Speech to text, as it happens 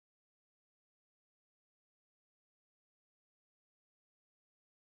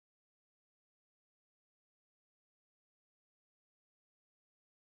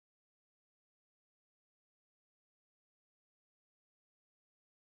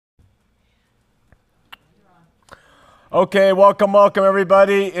Okay, welcome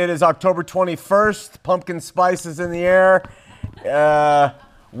everybody. It is October 21st. Pumpkin spice is in the air.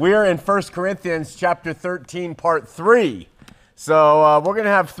 We're in 1 Corinthians chapter 13, part 3. So we're going to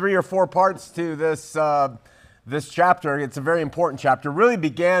have 3 or 4 parts to this chapter. It's a very important chapter. It really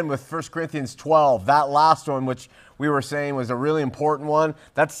began with 1 Corinthians 12, that last one, which we were saying was a really important one.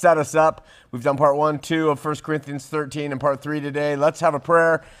 That set us up. We've done part 1, 2 of 1 Corinthians 13 and part 3 today. Let's have a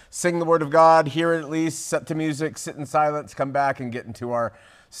prayer, sing the word of God, hear it at least, set to music, sit in silence, come back and get into our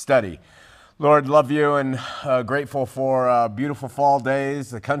study. Lord, love you and grateful for beautiful fall days,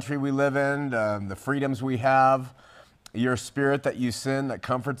 the country we live in, the freedoms we have, your spirit that you send that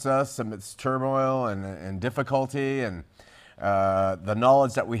comforts us amidst turmoil and difficulty, and the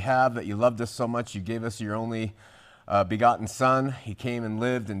knowledge that we have that you loved us so much, you gave us your only begotten Son. He came and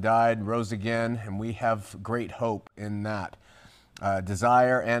lived and died and rose again, and we have great hope in that.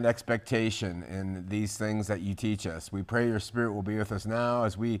 Desire and expectation in these things that you teach us. We pray your Spirit will be with us now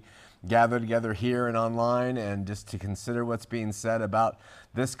as we gather together here and online, and just to consider what's being said about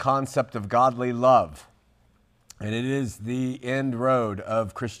this concept of godly love. And it is the end road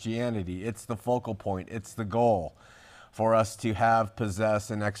of Christianity. It's the focal point. It's the goal for us to have,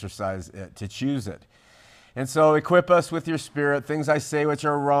 possess, and exercise it, to choose it. And so equip us with your Spirit. Things I say which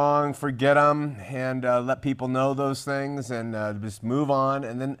are wrong, forget them, and let people know those things, and just move on.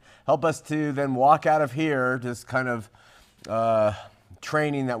 And then help us to then walk out of here, this kind of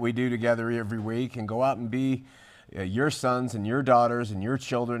training that we do together every week, and go out and be your sons and your daughters and your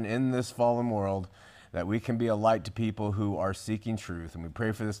children in this fallen world, that we can be a light to people who are seeking truth. And we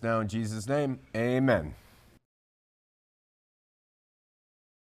pray for this now in Jesus' name. Amen.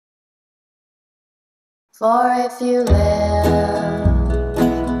 For if you live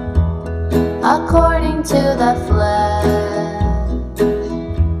according to the flesh,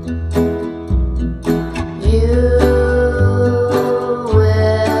 you will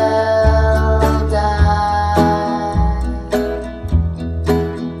die.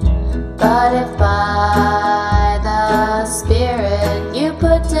 But if by the Spirit you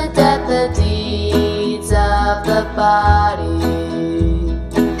put to death the deeds of the body,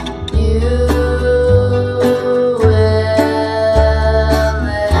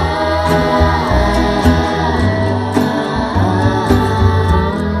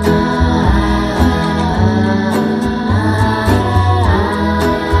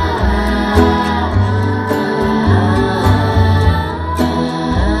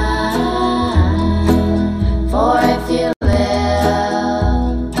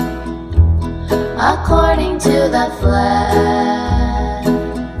 according to the flesh,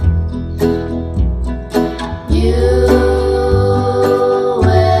 you will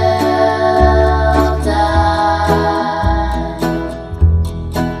die.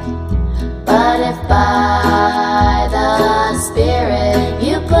 But if by the Spirit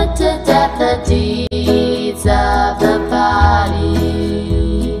you put to death the deeds of the body,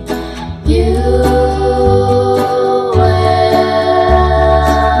 you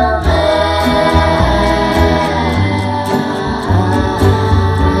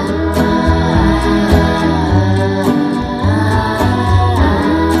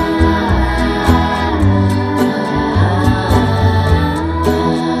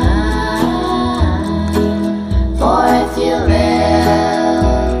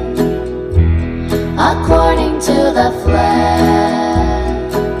according to the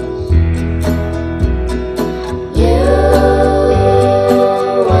flesh, you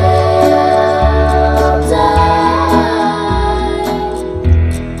will die.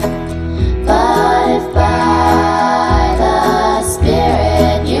 But if by the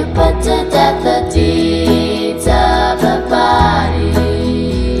Spirit you put to death the deeds of the body,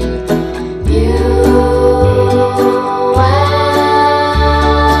 you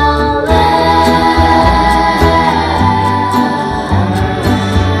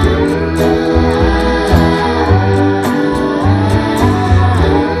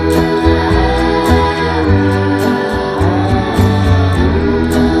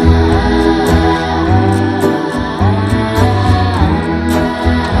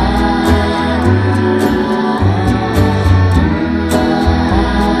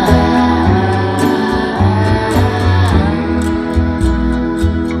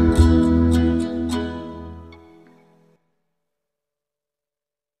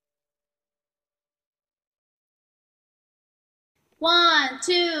One,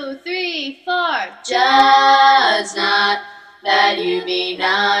 two, three, four. Judge not, that you be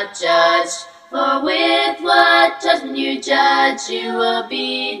not judged. For with what judgment you judge, you will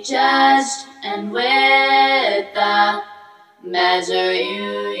be judged. And with the measure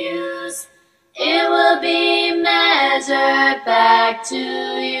you use, it will be measured measure back to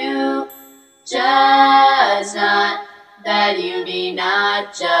you. Judge not, that you be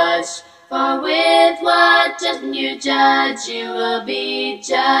not judged. For with what judgment you judge, you will be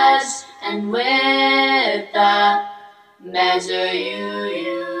judged. And with the measure you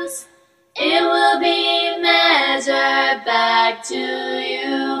use, it will be measured back to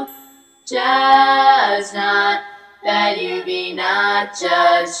you. Judge not, that you be not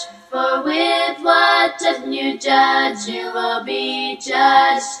judged. For with what judgment you judge, you will be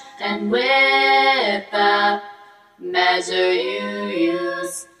judged. And with the measure you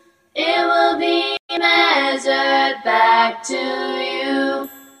use, it will be measured back to you.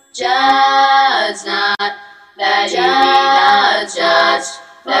 Judge not, that you be not judged.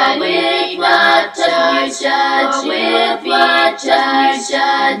 For with what judgment you judge, you will be judged.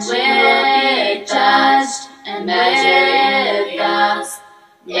 Will be judged. And measure you use,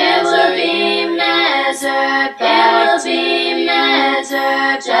 it will be measured back to you.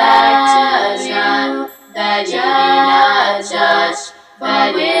 Judge not, that you be not judged.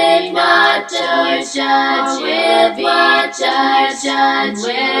 For with what judgment you judge, with what judgment you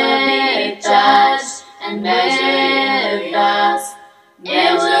will be judged. And measure you use,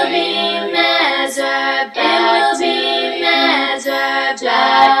 it will be measured back to you.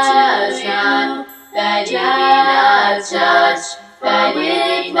 Judge not, that you be not judged. For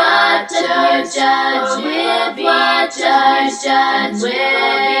with what judgment you judge, with what judgment will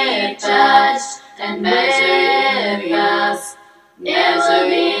be judged. And measure you use, it will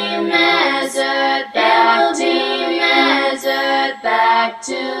be measured back to you. Back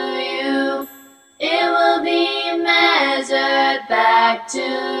to you. It will be measured back to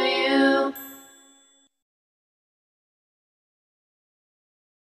you.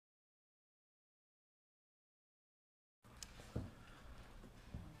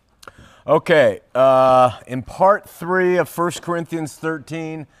 Okay, in part 3 of 1 Corinthians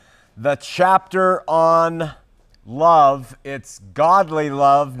 13, the chapter on love, it's godly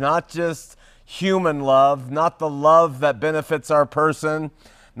love, not just human love, not the love that benefits our person,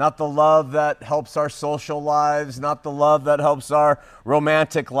 not the love that helps our social lives, not the love that helps our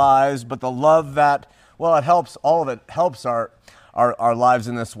romantic lives, but the love that, well, it helps, all of it helps our lives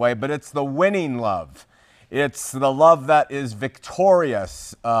in this way, but it's the winning love. It's the love that is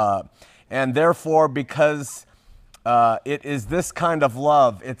victorious, and therefore, because it is this kind of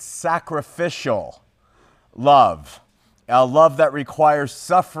love, it's sacrificial love, a love that requires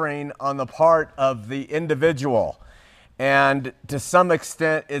suffering on the part of the individual. And to some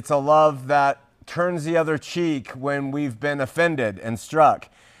extent, it's a love that turns the other cheek when we've been offended and struck.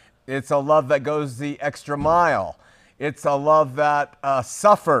 It's a love that goes the extra mile. It's a love that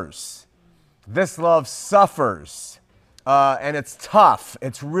suffers. This love suffers, and it's tough.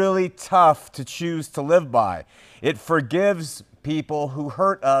 It's really tough to choose to live by. It forgives people who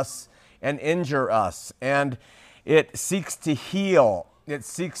hurt us and injure us, and it seeks to heal. It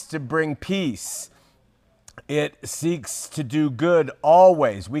seeks to bring peace. It seeks to do good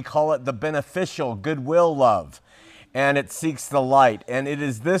always. We call it the beneficial goodwill love, and it seeks the light. And it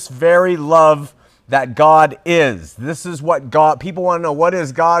is this very love that God is. This is what God, people want to know, what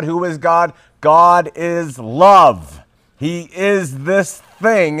is God? Who is God? God is love. He is this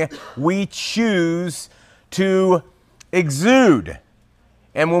thing we choose to exude.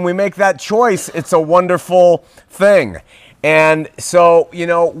 And when we make that choice, it's a wonderful thing. And so, you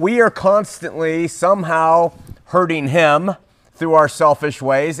know, we are constantly somehow hurting him through our selfish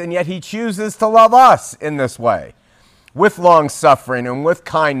ways, and yet he chooses to love us in this way, with long suffering and with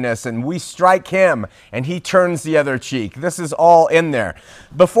kindness, and we strike him and he turns the other cheek. This is all in there.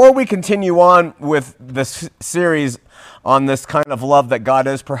 Before we continue on with this series on this kind of love that God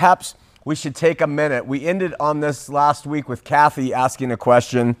is, perhaps we should take a minute. We ended on this last week with Kathy asking a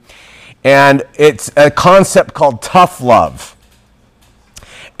question, and it's a concept called tough love.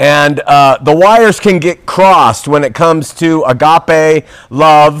 And the wires can get crossed when it comes to agape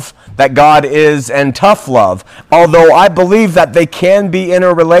love that God is and tough love, although I believe that they can be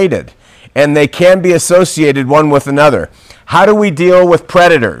interrelated and they can be associated one with another. How do we deal with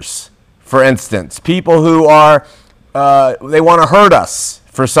predators, for instance? People who are, they want to hurt us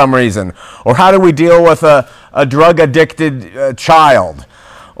for some reason. Or how do we deal with a drug-addicted child?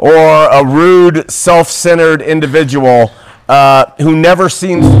 Or a rude, self-centered individual who never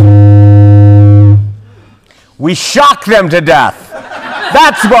seems... We shock them to death.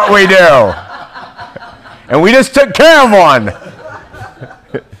 That's what we do. And we just took care of one.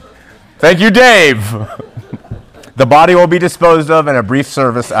 Thank you, Dave. The body will be disposed of in a brief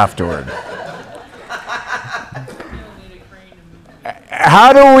service afterward.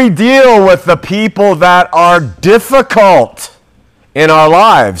 how do we deal with the people that are difficult in our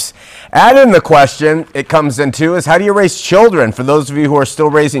lives? Add in the question it comes into is, how do you raise children? For those of you who are still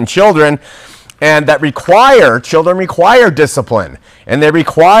raising children, and that children require discipline, and they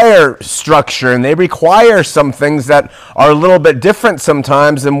require structure, and they require some things that are a little bit different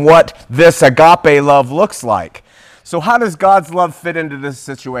sometimes than what this agape love looks like. So how does God's love fit into this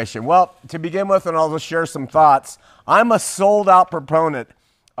situation? Well, to begin with, and I'll just share some thoughts, I'm a sold out proponent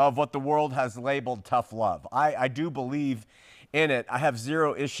of what the world has labeled tough love. I do believe in it. I have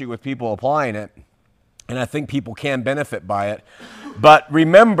zero issue with people applying it, and I think people can benefit by it. But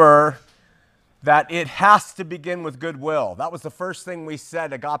remember that it has to begin with goodwill. That was the first thing we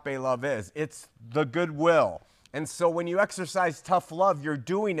said agape love is. It's the goodwill. And so when you exercise tough love, you're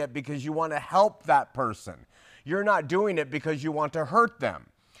doing it because you want to help that person. You're not doing it because you want to hurt them.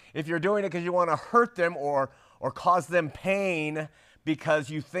 If you're doing it because you want to hurt them or cause them pain because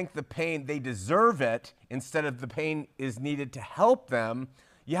you think the pain, they deserve it, instead of the pain is needed to help them,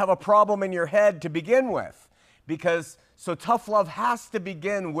 you have a problem in your head to begin with. So tough love has to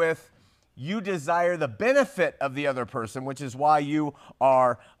begin with you desire the benefit of the other person, which is why you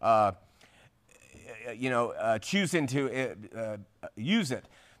are choosing to use it.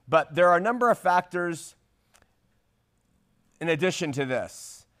 But there are a number of factors in addition to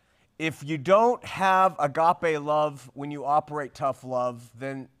this. If you don't have agape love when you operate tough love,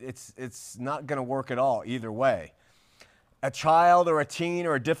 then it's not going to work at all either way. A child or a teen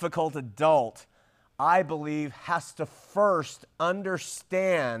or a difficult adult, I believe, has to first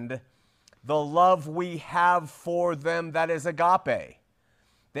understand the love we have for them that is agape.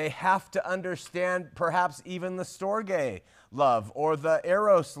 They have to understand perhaps even the storge love or the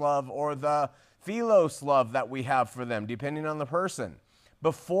eros love or the philos love that we have for them, depending on the person,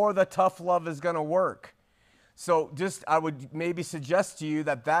 before the tough love is going to work. So I would maybe suggest to you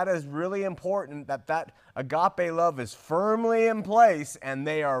that is really important, that agape love is firmly in place and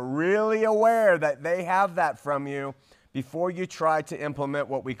they are really aware that they have that from you before you try to implement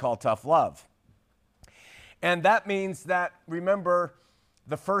what we call tough love. And that means that, remember,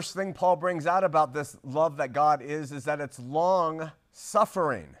 the first thing Paul brings out about this love that God is that it's long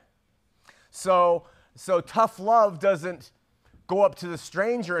suffering. So tough love doesn't go up to the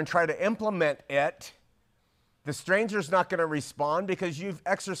stranger and try to implement it. The stranger's not going to respond because you've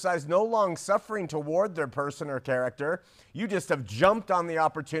exercised no long suffering toward their person or character. You just have jumped on the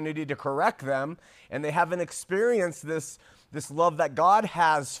opportunity to correct them, and they haven't experienced this love that God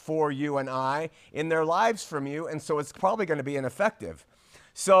has for you and I in their lives from you, and so it's probably going to be ineffective.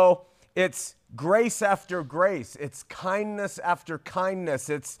 So it's grace after grace. It's kindness after kindness.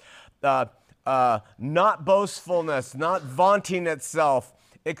 It's not boastfulness, not vaunting itself,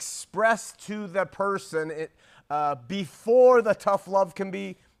 expressed to the person before the tough love can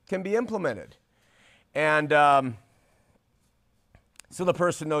be implemented. And so the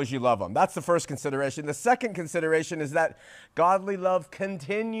person knows you love them. That's the first consideration. The second consideration is that godly love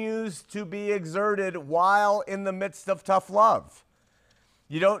continues to be exerted while in the midst of tough love.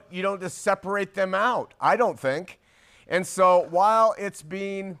 You don't just separate them out, I don't think. And so while it's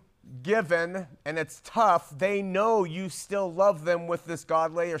being given and it's tough, they know you still love them with this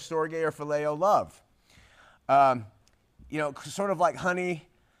godly or storge or phileo love. Sort of like, honey,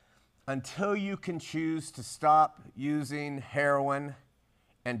 until you can choose to stop using heroin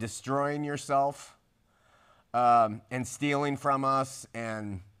and destroying yourself and stealing from us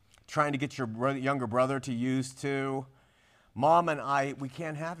and trying to get your younger brother to use too, Mom and I, we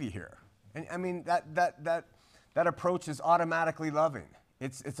can't have you here. And I mean, that approach is automatically loving.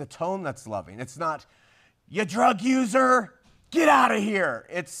 It's a tone that's loving. It's not, you drug user, get out of here.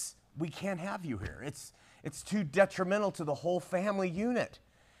 It's, we can't have you here. It's too detrimental to the whole family unit.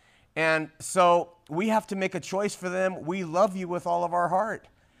 And so we have to make a choice for them. We love you with all of our heart.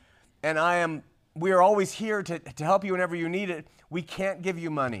 And we are always here to help you whenever you need it. We can't give you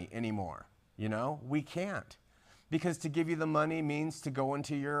money anymore. We can't. Because to give you the money means to go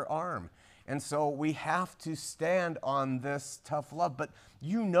into your arm. And so we have to stand on this tough love. But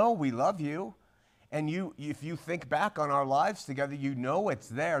we love you. And if you think back on our lives together, it's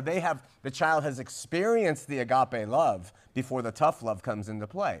there. The child has experienced the agape love before the tough love comes into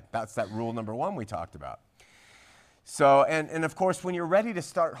play. That's that rule number 1 we talked about. So, and of course, when you're ready to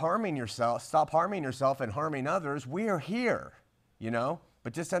stop harming yourself and harming others, we are here,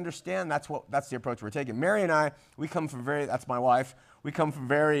 But just understand that's the approach we're taking. Mary and I, that's my wife, we come from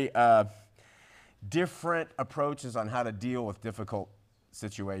very different approaches on how to deal with difficult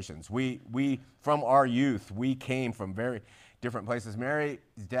situations. We from our youth, we came from very different places. Mary's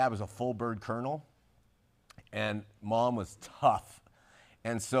dad was a full bird colonel, and Mom was tough.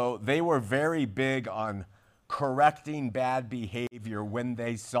 And so they were very big on correcting bad behavior when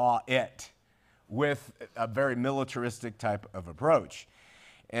they saw it, with a very militaristic type of approach.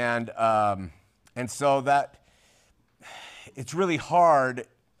 And so that it's really hard,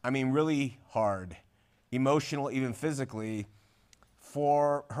 really hard, emotional, even physically,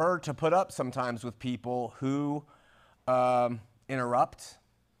 for her to put up sometimes with people who interrupt,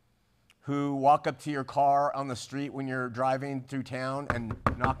 who walk up to your car on the street when you're driving through town and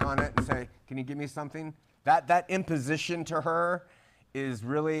knock on it and say, "Can you give me something?" That imposition to her is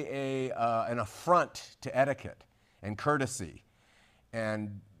really an affront to etiquette and courtesy,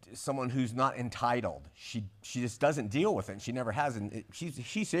 and someone who's not entitled. She just doesn't deal with it, and she never has, and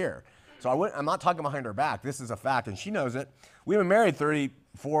she's here. So I'm not talking behind her back. This is a fact, and she knows it. We've been married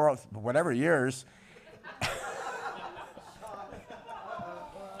 34, whatever years.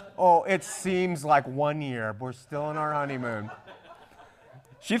 Oh, it seems like 1 year. We're still in our honeymoon.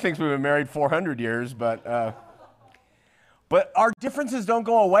 She thinks we've been married 400 years, but our differences don't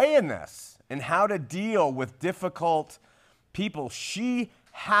go away in this, and how to deal with difficult people. She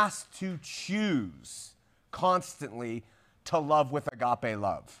has to choose constantly to love with agape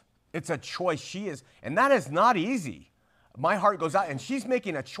love. It's a choice and that is not easy. My heart goes out, and she's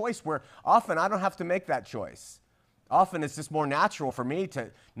making a choice where often I don't have to make that choice. Often it's just more natural for me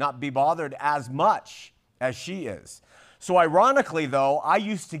to not be bothered as much as she is. So ironically, though, I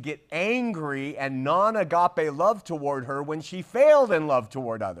used to get angry and non-agape love toward her when she failed in love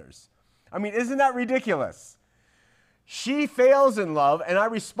toward others. Isn't that ridiculous? She fails in love, and I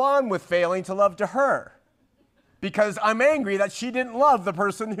respond with failing to love to her because I'm angry that she didn't love the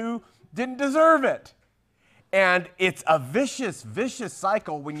person who didn't deserve it. And it's a vicious, vicious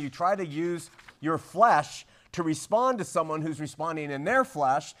cycle when you try to use your flesh to respond to someone who's responding in their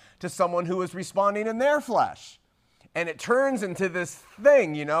flesh to someone who is responding in their flesh. And it turns into this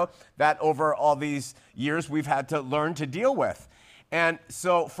thing, that over all these years we've had to learn to deal with. And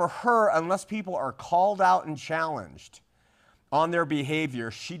so for her, unless people are called out and challenged on their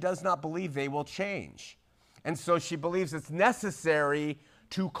behavior, she does not believe they will change. And so she believes it's necessary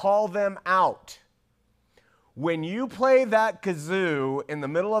to call them out. When you play that kazoo in the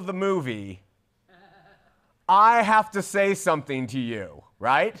middle of the movie, I have to say something to you,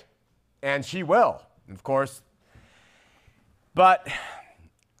 right? And she will, of course. But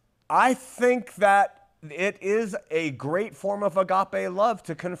I think that it is a great form of agape love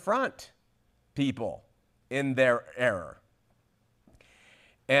to confront people in their error.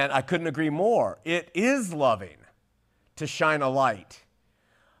 And I couldn't agree more. It is loving to shine a light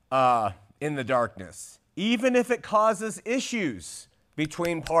in the darkness, even if it causes issues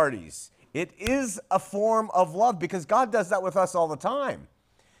between parties. It is a form of love because God does that with us all the time.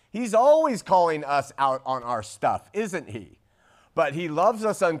 He's always calling us out on our stuff, isn't he? But he loves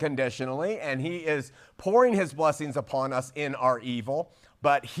us unconditionally, and he is pouring his blessings upon us in our evil.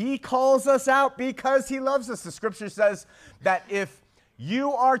 But he calls us out because he loves us. The scripture says that if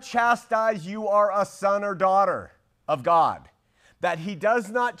you are chastised, you are a son or daughter of God. That he does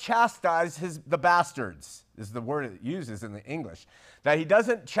not chastise the bastards, is the word it uses in the English. That he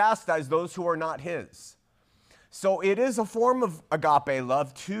doesn't chastise those who are not his. So it is a form of agape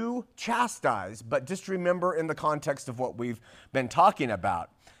love to chastise, but just remember in the context of what we've been talking about.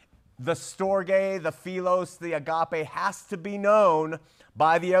 The storge, the philos, the agape has to be known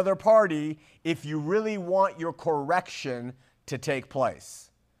by the other party if you really want your correction to take place.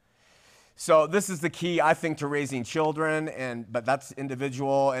 So this is the key, I think, to raising children, but that's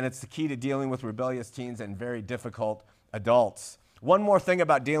individual, and it's the key to dealing with rebellious teens and very difficult adults. One more thing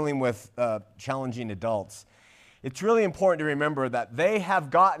about dealing with challenging adults. It's really important to remember that they have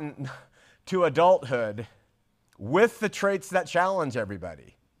gotten to adulthood with the traits that challenge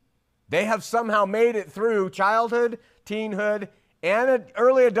everybody. They have somehow made it through childhood, teenhood, and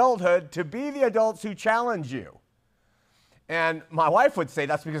early adulthood to be the adults who challenge you. And my wife would say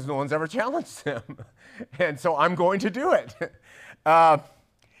that's because no one's ever challenged them. And so I'm going to do it.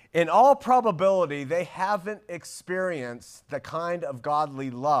 In all probability, they haven't experienced the kind of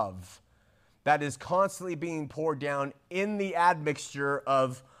godly love that is constantly being poured down in the admixture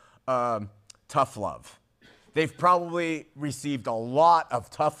of tough love. They've probably received a lot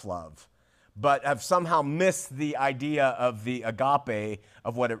of tough love, but have somehow missed the idea of the agape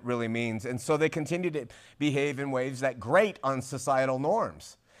of what it really means. And so they continue to behave in ways that grate on societal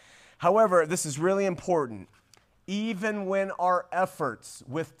norms. However, this is really important. Even when our efforts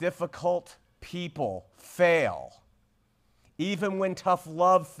with difficult people fail, even when tough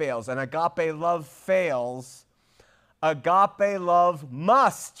love fails and agape love fails, agape love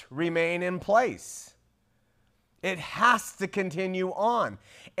must remain in place. It has to continue on.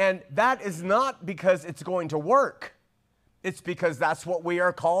 And that is not because it's going to work. It's because that's what we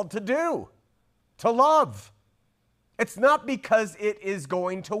are called to do, to love. It's not because it is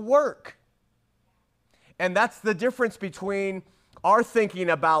going to work. And that's the difference between our thinking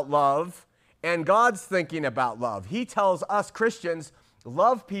about love and God's thinking about love. He tells us Christians,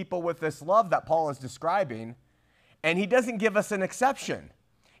 love people with this love that Paul is describing, and he doesn't give us an exception.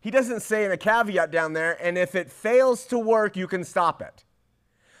 He doesn't say in a caveat down there, and if it fails to work, you can stop it.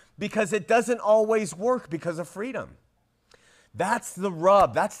 Because it doesn't always work because of freedom. That's the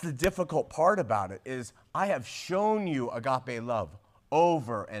rub. That's the difficult part about it, is I have shown you agape love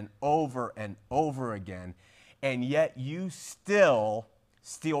over and over and over again, and yet you still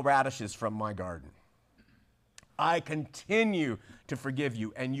steal radishes from my garden. I continue to forgive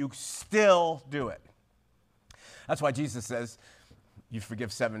you, and you still do it. That's why Jesus says, you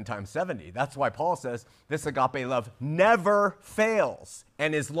forgive 7 times 70. That's why Paul says this agape love never fails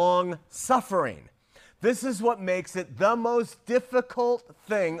and is long suffering. This is what makes it the most difficult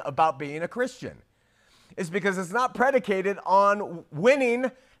thing about being a Christian. Is because it's not predicated on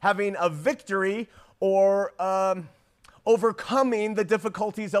winning, having a victory, or overcoming the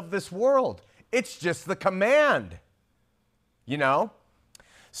difficulties of this world. It's just the command, you know?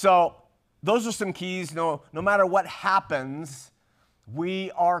 So those are some keys. No matter what happens,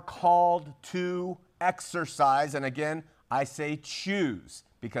 we are called to exercise, and again, I say choose,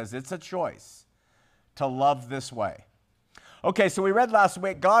 because it's a choice, to love this way. Okay, so we read last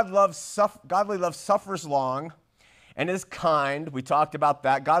week, godly love suffers long and is kind. We talked about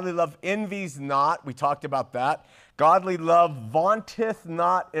that. Godly love envies not. We talked about that. Godly love vaunteth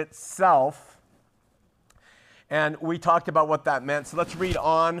not itself. And we talked about what that meant. So let's read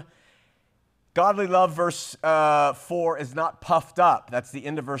on. Godly love, verse 4, is not puffed up. That's the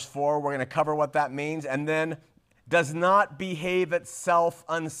end of verse 4. We're going to cover what that means. And then, does not behave itself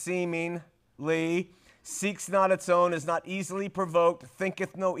unseemingly, seeks not its own, is not easily provoked,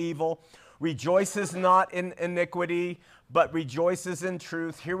 thinketh no evil, rejoices not in iniquity, but rejoices in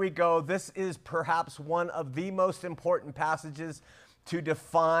truth. Here we go. This is perhaps one of the most important passages to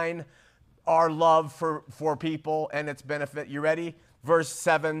define our love for people and its benefit. You ready? Verse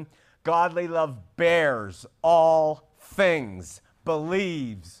 7. Godly love bears all things,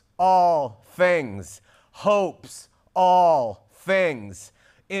 believes all things, hopes all things,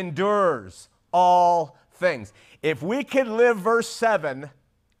 endures all things. If we could live verse 7,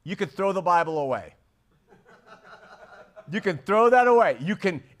 you could throw the Bible away. You can throw that away.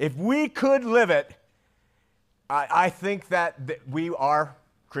 If we could live it, I think that we are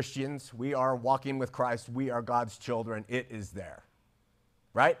Christians. We are walking with Christ. We are God's children. It is there.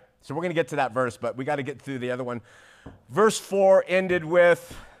 Right? So we're going to get to that verse, but we got to get through the other one. Verse 4 ended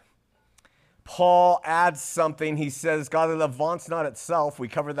with Paul adds something. He says, godly love vaunts not itself. We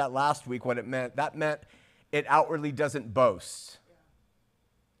covered that last week, what it meant. That meant it outwardly doesn't boast.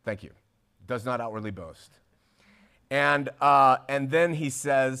 Thank you. Does not outwardly boast. And then he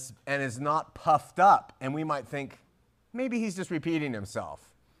says, and is not puffed up. And we might think, maybe he's just repeating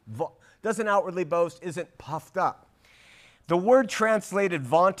himself. Doesn't outwardly boast, isn't puffed up. The word translated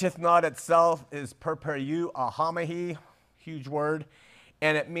vaunteth not itself is perperu ahamahi, huge word,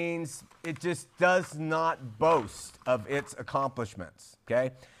 and it means it just does not boast of its accomplishments,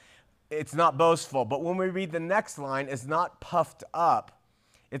 okay? It's not boastful, but when we read the next line, is not puffed up,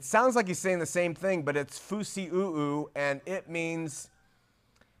 it sounds like he's saying the same thing, but it's fusiuu, and it means,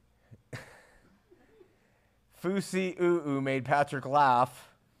 fusiuu made Patrick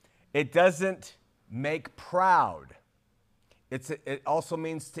laugh. It doesn't make proud. It also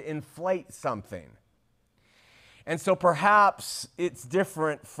means to inflate something. And so perhaps it's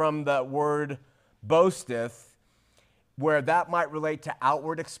different from the word boasteth, where that might relate to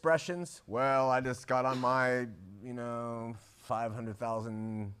outward expressions. Well, I just got on my,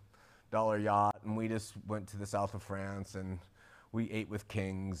 $500,000 yacht, and we just went to the south of France, and we ate with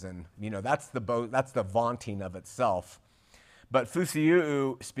kings, and that's the vaunting of itself. But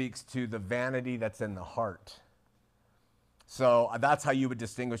fusiuu speaks to the vanity that's in the heart. So that's how you would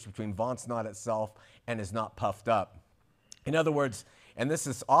distinguish between vaunts not itself and is not puffed up. In other words, and this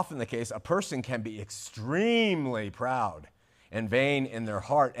is often the case, a person can be extremely proud and vain in their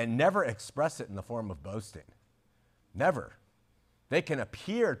heart and never express it in the form of boasting. Never. They can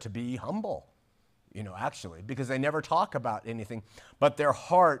appear to be humble, actually, because they never talk about anything, but their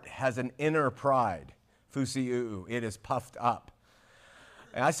heart has an inner pride. Fusiuu, it is puffed up.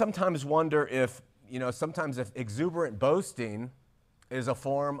 And I sometimes wonder if exuberant boasting is a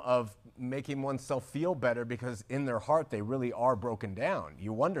form of making oneself feel better because in their heart they really are broken down.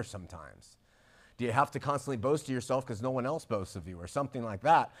 You wonder sometimes. Do you have to constantly boast to yourself because no one else boasts of you or something like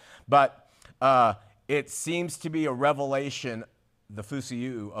that? But it seems to be a revelation, the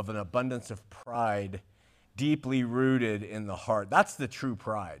fuseu, of an abundance of pride deeply rooted in the heart. That's the true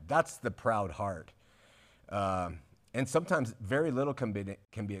pride. That's the proud heart. And sometimes very little can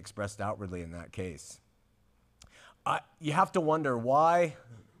be expressed outwardly in that case. You have to wonder why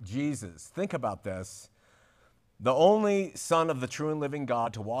Jesus, think about this, the only Son of the true and living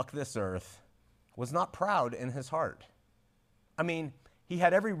God to walk this earth, was not proud in his heart. I mean, he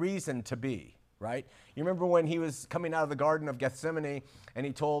had every reason to be, right? You remember when he was coming out of the Garden of Gethsemane and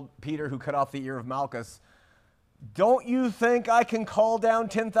he told Peter, who cut off the ear of Malchus, don't you think I can call down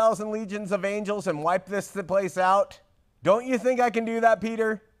 10,000 legions of angels and wipe this place out? Don't you think I can do that,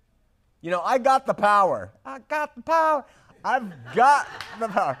 Peter? You know, I got the power. I got the power. I've got the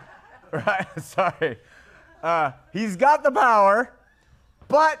power. Right? Sorry. He's got the power,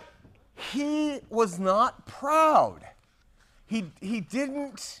 but he was not proud. He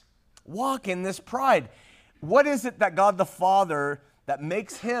didn't walk in this pride. What is it that God the Father that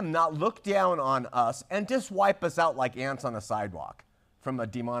makes him not look down on us and just wipe us out like ants on a sidewalk from a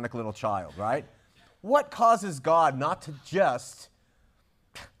demonic little child, right? What causes God not to just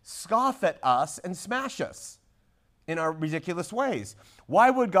scoff at us and smash us in our ridiculous ways? Why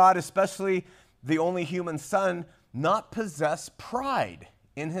would God, especially the only human Son, not possess pride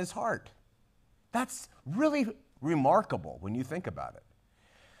in his heart? That's really remarkable when you think about it.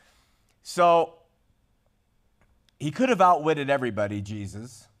 So, he could have outwitted everybody,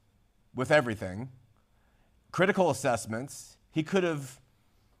 Jesus, with everything. Critical assessments. He could have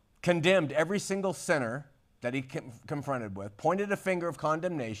condemned every single sinner that he confronted with, pointed a finger of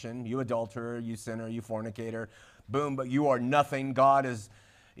condemnation, you adulterer, you sinner, you fornicator, boom, but you are nothing. God is,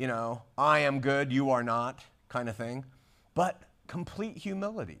 I am good, you are not, kind of thing. But complete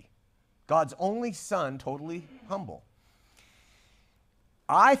humility. God's only Son, totally humble.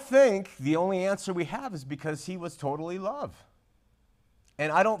 I think the only answer we have is because he was totally love. And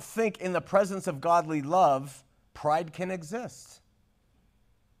I don't think in the presence of godly love, pride can exist.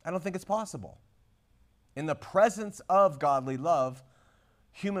 I don't think it's possible. In the presence of godly love,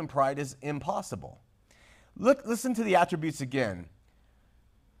 human pride is impossible. Listen to the attributes again.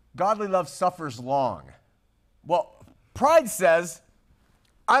 Godly love suffers long. Well, pride says,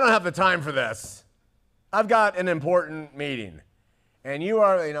 I don't have the time for this. I've got an important meeting. And you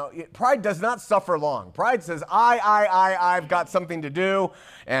are, pride does not suffer long. Pride says, I've got something to do,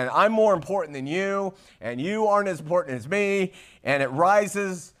 and I'm more important than you, and you aren't as important as me, and it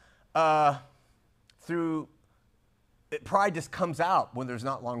rises through, pride just comes out when there's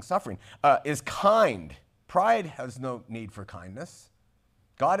not long suffering. Is kind. Pride has no need for kindness.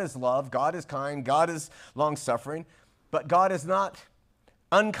 God is love, God is kind, God is long suffering, but God is not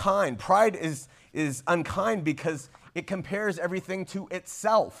unkind. Pride is unkind because it compares everything to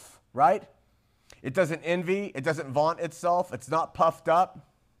itself, right? It doesn't envy, it doesn't vaunt itself, it's not puffed up.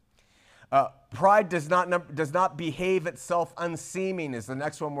 Pride does not behave itself unseeming is the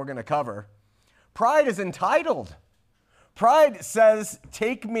next one we're going to cover. Pride is entitled. Pride says,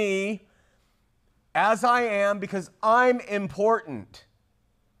 take me as I am because I'm important.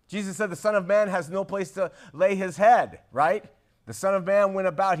 Jesus said the Son of Man has no place to lay his head, right? The Son of Man went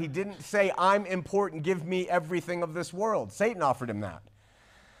about. He didn't say, I'm important, give me everything of this world. Satan offered him that.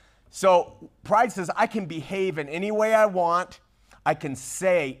 So pride says, I can behave in any way I want. I can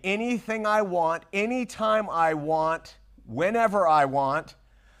say anything I want, anytime I want, whenever I want.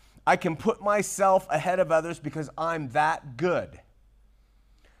 I can put myself ahead of others because I'm that good.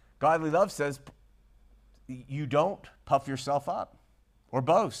 Godly love says, you don't puff yourself up or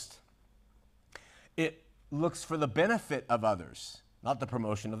boast. It looks for the benefit of others, not the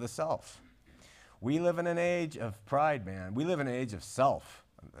promotion of the self. We live in an age of pride, man. We live in an age of self.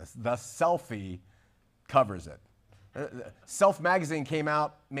 The selfie covers it. Self magazine came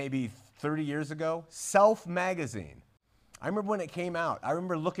out maybe 30 years ago. Self magazine. I remember when it came out. I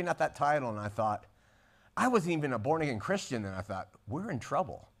remember looking at that title and I thought, I wasn't even a born-again Christian, and I thought, we're in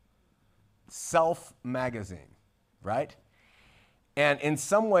trouble. Self magazine, right? And in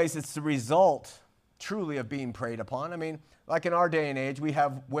some ways, it's the result truly of being preyed upon. I mean, like in our day and age, we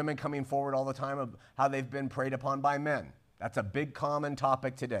have women coming forward all the time of how they've been preyed upon by men. That's a big common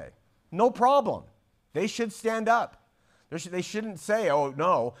topic today. No problem. They should stand up. They shouldn't say, oh,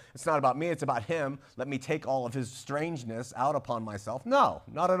 no, it's not about me, it's about him. Let me take all of his strangeness out upon myself. No,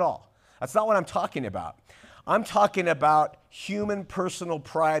 not at all. That's not what I'm talking about. I'm talking about human personal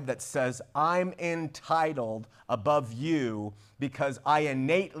pride that says, I'm entitled above you because I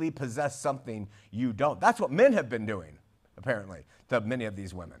innately possess something you don't. That's what men have been doing, apparently, to many of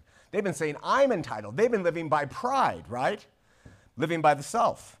these women. They've been saying, I'm entitled. They've been living by pride, right? Living by the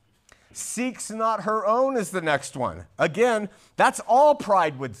self. Seeks not her own is the next one. Again, that's all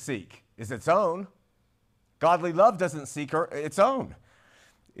pride would seek, is its own. Godly love doesn't seek its own.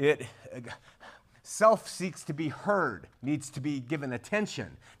 Self seeks to be heard, needs to be given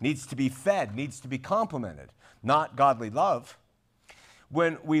attention, needs to be fed, needs to be complimented, not godly love.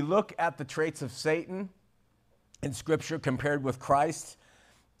 When we look at the traits of Satan in Scripture compared with Christ,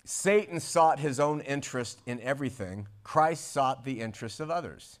 Satan sought his own interest in everything. Christ sought the interests of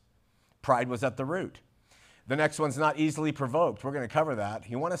others. Pride was at the root. The next one's not easily provoked. We're going to cover that.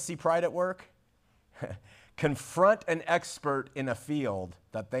 You want to see pride at work? Confront an expert in a field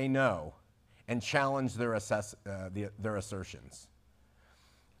that they know and challenge their assertions.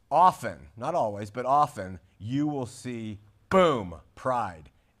 Often, not always, but often, you will see, boom,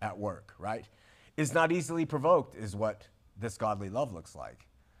 pride at work, right? Is not easily provoked is what this godly love looks like.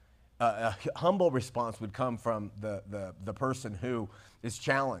 A humble response would come from the person who is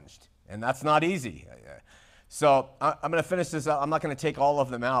challenged, and that's not easy. So I'm going to finish this up. I'm not going to take all of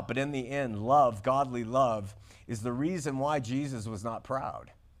them out, but in the end, love, godly love, is the reason why Jesus was not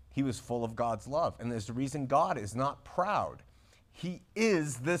proud. He was full of God's love, and there's the reason God is not proud. He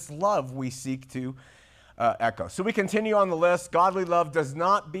is this love we seek to echo. So we continue on the list. Godly love does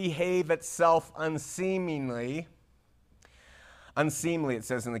not behave itself unseemly. Unseemly, it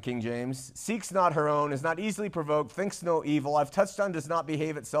says in the King James. Seeks not her own, is not easily provoked, thinks no evil. I've touched on does not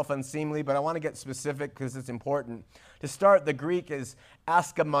behave itself unseemly, but I want to get specific because it's important. To start, the Greek is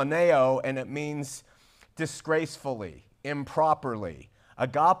askamoneo, and it means disgracefully, improperly.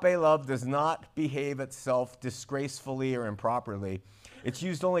 Agape love does not behave itself disgracefully or improperly. It's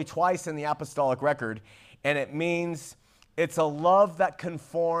used only twice in the apostolic record, and it means it's a love that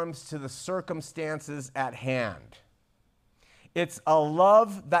conforms to the circumstances at hand. It's a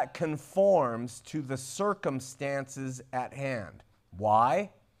love that conforms to the circumstances at hand. Why?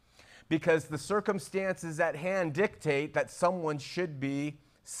 Because the circumstances at hand dictate that someone should be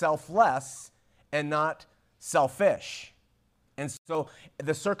selfless and not selfish. And so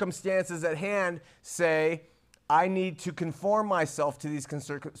the circumstances at hand say, I need to conform myself to these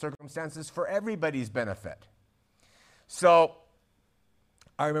circumstances for everybody's benefit. So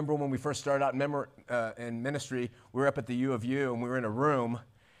I remember when we first started out in ministry, we were up at the U of U and we were in a room,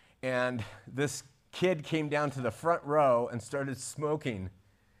 and this kid came down to the front row and started smoking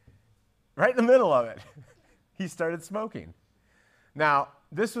right in the middle of it. He started smoking. Now,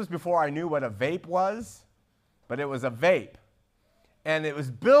 this was before I knew what a vape was, but it was a vape. And it was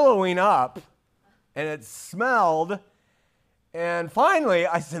billowing up, and it smelled, and finally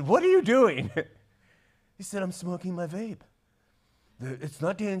I said, "What are you doing?" He said, "I'm smoking my vape. It's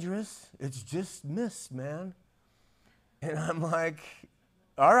not dangerous. It's just mist, man." And I'm like,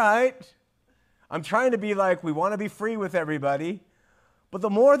 all right. I'm trying to be like, we want to be free with everybody. But the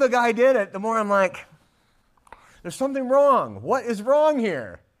more the guy did it, the more I'm like, there's something wrong. What is wrong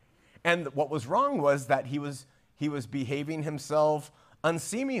here? And what was wrong was that he was behaving himself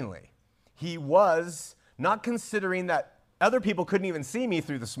unseemingly. He was not considering that other people couldn't even see me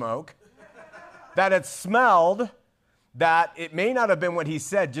through the smoke, that it smelled, that it may not have been what he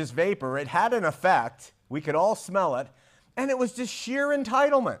said, just vapor. It had an effect. We could all smell it. And it was just sheer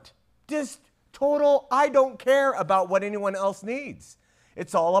entitlement. Just total, I don't care about what anyone else needs.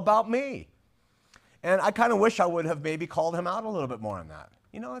 It's all about me. And I kind of wish I would have maybe called him out a little bit more on that.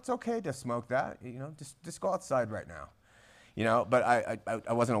 You know, it's okay to smoke that. You know, just go outside right now. You know, but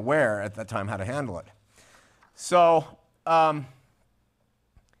I wasn't aware at that time how to handle it. So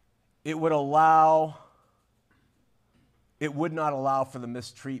it would not allow for the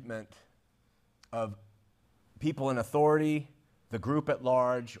mistreatment of people in authority, the group at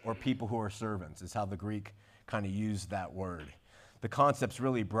large, or people who are servants, is how the Greek kind of used that word. The concept's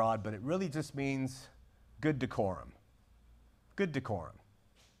really broad, but it really just means good decorum. Good decorum.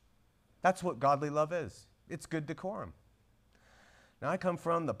 That's what godly love is. It's good decorum. Now, I come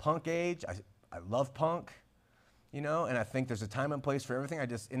from the punk age. I love punk, you know, and I think there's a time and place for everything. I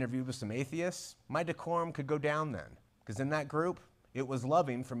just interviewed with some atheists. My decorum could go down then, because in that group, it was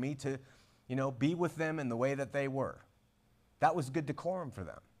loving for me to, you know, be with them in the way that they were. That was good decorum for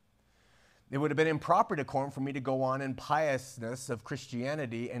them. It would have been improper decorum for me to go on in piousness of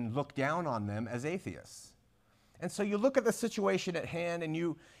Christianity and look down on them as atheists. And so you look at the situation at hand and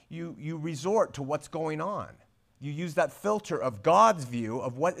you resort to what's going on. You use that filter of God's view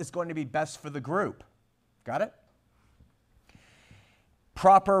of what is going to be best for the group. Got it?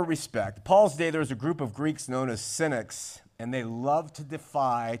 Proper respect. Paul's day, there was a group of Greeks known as cynics, and they loved to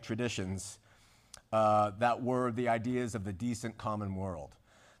defy traditions that were the ideas of the decent common world.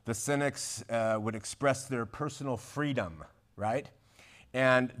 The cynics would express their personal freedom, right?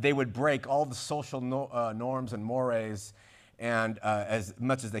 And they would break all the social norms and mores and as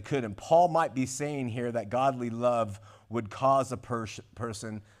much as they could. And Paul might be saying here that godly love would cause a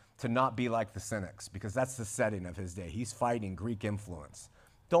person to not be like the cynics, because that's the setting of his day. He's fighting Greek influence.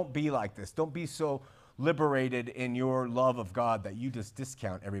 Don't be like this. Don't be so liberated in your love of God that you just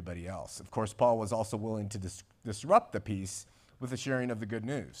discount everybody else. Of course, Paul was also willing to disrupt the peace with the sharing of the good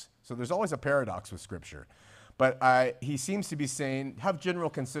news. So there's always a paradox with Scripture. But he seems to be saying, have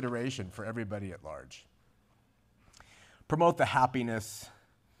general consideration for everybody at large. Promote the happiness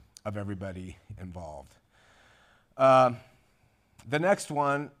of everybody involved. The next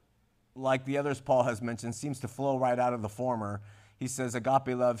one, like the others Paul has mentioned, seems to flow right out of the former. He says,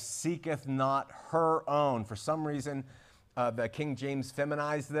 agape love seeketh not her own. For some reason, the King James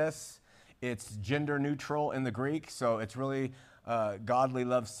feminized this. It's gender neutral in the Greek, so it's really godly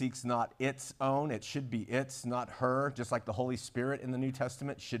love seeks not its own. It should be its, not her, just like the Holy Spirit in the New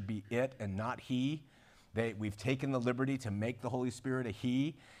Testament should be it and not he. We've taken the liberty to make the Holy Spirit a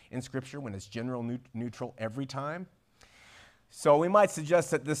he in Scripture when it's general neutral every time. So we might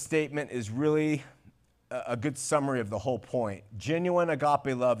suggest that this statement is really a good summary of the whole point. Genuine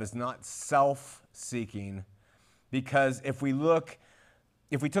agape love is not self-seeking, because if we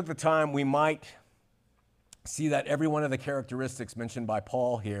took the time, we might see that every one of the characteristics mentioned by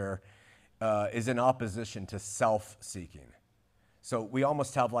Paul here is in opposition to self-seeking. So we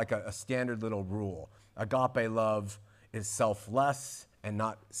almost have like a standard little rule. Agape love is selfless and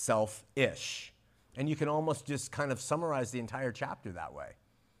not selfish. And you can almost just kind of summarize the entire chapter that way.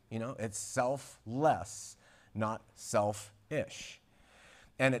 You know, it's selfless, not selfish.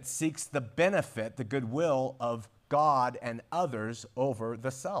 And it seeks the benefit, the goodwill of God and others over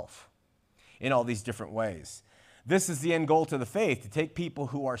the self in all these different ways. This is the end goal to the faith, to take people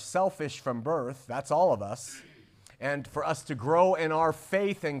who are selfish from birth, that's all of us, and for us to grow in our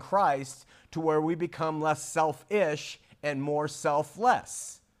faith in Christ to where we become less selfish and more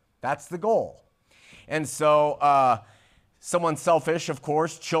selfless. That's the goal. And so someone selfish, of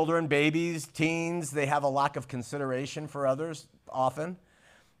course, children, babies, teens, they have a lack of consideration for others often.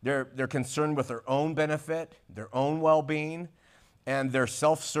 They're concerned with their own benefit, their own well-being, and they're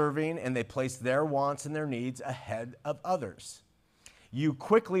self-serving, and they place their wants and their needs ahead of others. You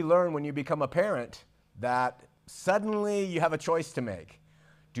quickly learn when you become a parent that suddenly you have a choice to make.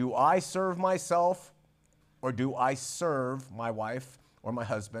 Do I serve myself, or do I serve my wife or my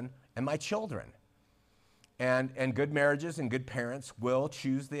husband and my children? And good marriages and good parents will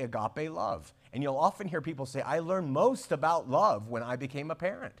choose the agape love. And you'll often hear people say, I learned most about love when I became a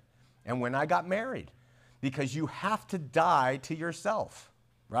parent and when I got married, because you have to die to yourself,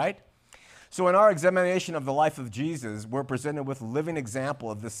 right? So in our examination of the life of Jesus, we're presented with a living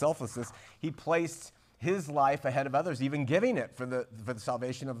example of this selflessness. He placed his life ahead of others, even giving it for the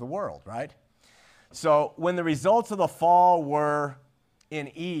salvation of the world, right? So when the results of the fall were in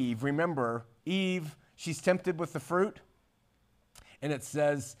Eve, remember, Eve, she's tempted with the fruit, and it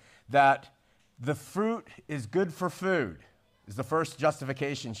says that the fruit is good for food, is the first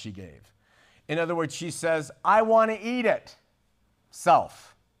justification she gave. In other words, she says, I want to eat it.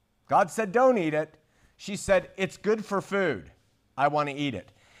 Self. God said, don't eat it. She said, it's good for food. I want to eat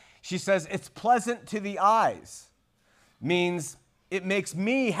it. She says, it's pleasant to the eyes. Means it makes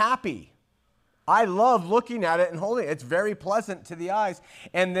me happy. I love looking at it and holding it. It's very pleasant to the eyes.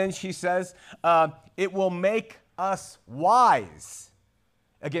 And then she says, it will make us wise.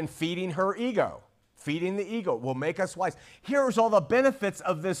 Again, feeding her ego. Feeding the ego will make us wise. Here's all the benefits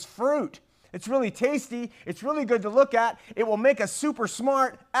of this fruit. It's really tasty. It's really good to look at. It will make us super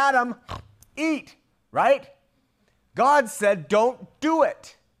smart. Adam, eat, right? God said, don't do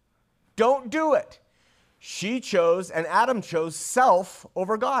it. Don't do it. She chose, and Adam chose self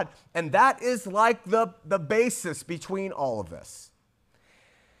over God. And that is like the basis between all of this.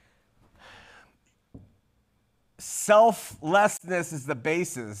 Selflessness is the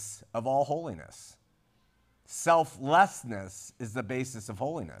basis of all holiness. Selflessness is the basis of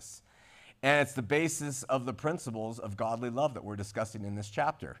holiness. And it's the basis of the principles of godly love that we're discussing in this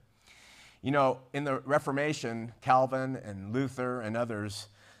chapter. You know, in the Reformation, Calvin and Luther and others,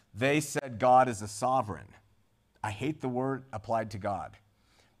 they said God is a sovereign. I hate the word applied to God,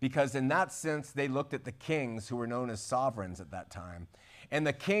 because in that sense, they looked at the kings who were known as sovereigns at that time. And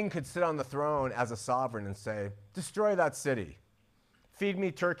the king could sit on the throne as a sovereign and say, destroy that city, feed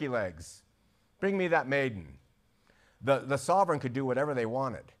me turkey legs, bring me that maiden. The sovereign could do whatever they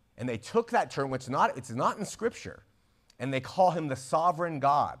wanted. And they took that term, which it's not in Scripture, and they call him the sovereign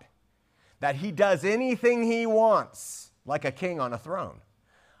God, that he does anything he wants, like a king on a throne.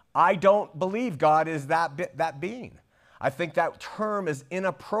 I don't believe God is that being. I think that term is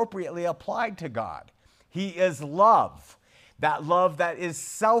inappropriately applied to God. He is love, that love that is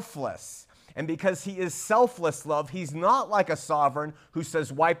selfless. And because he is selfless love, he's not like a sovereign who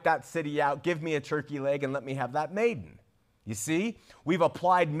says, wipe that city out, give me a turkey leg, and let me have that maiden. You see, we've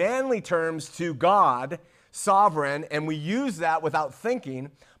applied manly terms to God, sovereign, and we use that without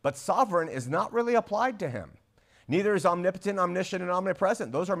thinking, but sovereign is not really applied to him. Neither is omnipotent, omniscient, and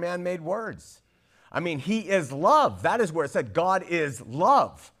omnipresent. Those are man-made words. I mean, he is love. That is where it said God is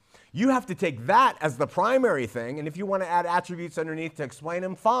love. You have to take that as the primary thing, and if you want to add attributes underneath to explain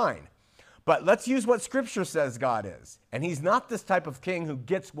him, fine. But let's use what Scripture says God is. And he's not this type of king who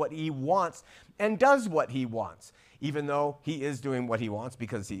gets what he wants and does what he wants, even though he is doing what he wants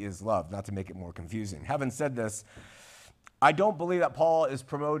because he is love, not to make it more confusing. Having said this, I don't believe that Paul is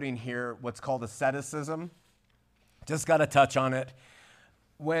promoting here what's called asceticism. Just got to touch on it.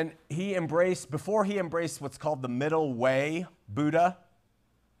 Before he embraced what's called the middle way, Buddha,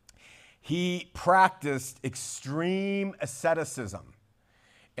 he practiced extreme asceticism.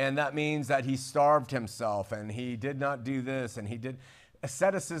 And that means that he starved himself and he did not do this and he did.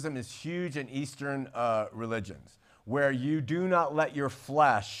 Asceticism is huge in Eastern religions, where you do not let your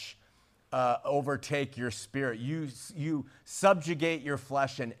flesh overtake your spirit. You subjugate your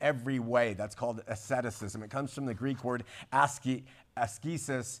flesh in every way. That's called asceticism. It comes from the Greek word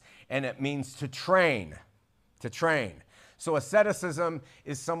askesis, and it means to train, to train. So asceticism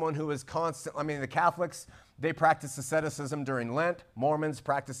is someone who is constant. I mean, the Catholics, they practice asceticism during Lent. Mormons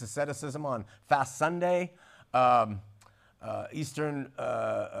practice asceticism on Fast Sunday. Eastern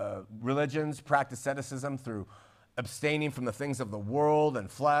religions practice asceticism through abstaining from the things of the world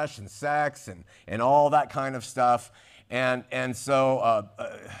and flesh and sex and all that kind of stuff. And so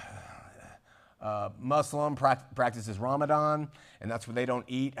Muslim practices Ramadan, and that's where they don't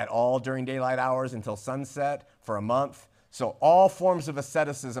eat at all during daylight hours until sunset for a month. So all forms of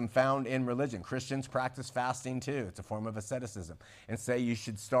asceticism found in religion. Christians practice fasting too. It's a form of asceticism. And say you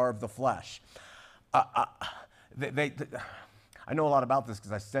should starve the flesh. I know a lot about this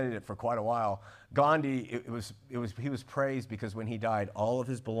because I studied it for quite a while. Gandhi, he was praised because when he died, all of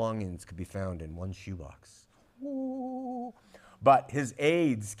his belongings could be found in one shoebox. Ooh. But his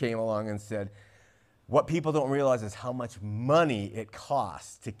aides came along and said, what people don't realize is how much money it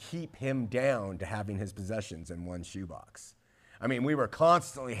costs to keep him down to having his possessions in one shoebox. I mean, we were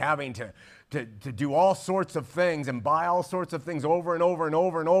constantly having to do all sorts of things and buy all sorts of things over and over and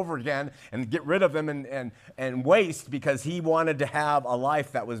over and over again and get rid of them and waste because he wanted to have a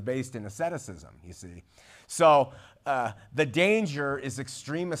life that was based in asceticism, you see. So the danger is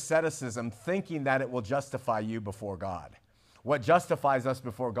extreme asceticism, thinking that it will justify you before God. What justifies us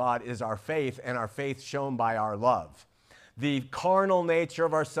before God is our faith, and our faith shown by our love. The carnal nature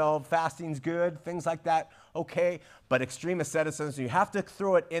of ourselves, fasting's good, things like that, okay, but extreme asceticism, you have to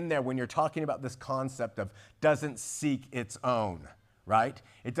throw it in there when you're talking about this concept of doesn't seek its own, right?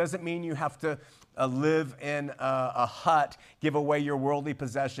 It doesn't mean you have to live in a hut, give away your worldly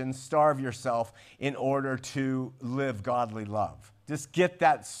possessions, starve yourself in order to live godly love. Just get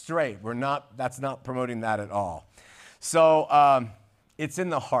that straight. That's not promoting that at all. So it's in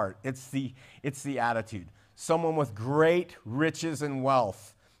the heart. It's the attitude. Someone with great riches and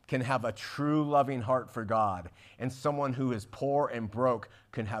wealth can have a true loving heart for God, and someone who is poor and broke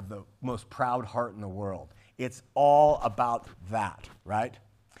can have the most proud heart in the world. It's all about that, right?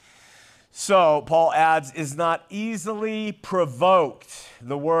 So Paul adds, is not easily provoked.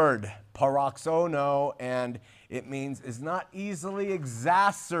 The word paroxono, and it means is not easily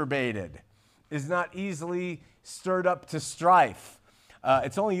exacerbated, is not easily stirred up to strife.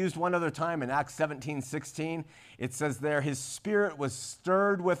 It's only used one other time in Acts 17:16. It says there, his spirit was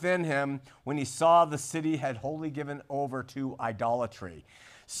stirred within him when he saw the city had wholly given over to idolatry.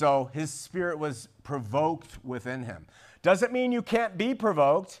 So his spirit was provoked within him. Doesn't mean you can't be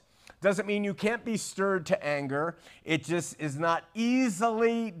provoked. Doesn't mean you can't be stirred to anger. It just is not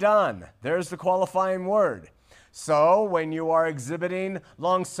easily done. There's the qualifying word. So when you are exhibiting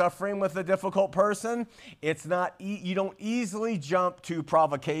long-suffering with a difficult person, it's not you don't easily jump to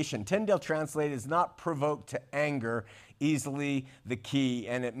provocation. Tyndale translated is not provoked to anger, easily the key.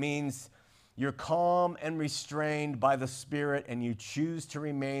 And it means you're calm and restrained by the Spirit, and you choose to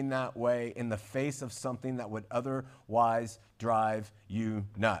remain that way in the face of something that would otherwise drive you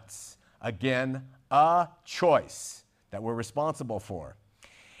nuts. Again, a choice that we're responsible for.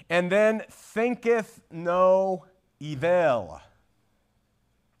 And then thinketh no evil.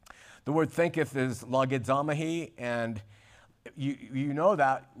 The word thinketh is logizomai, and you know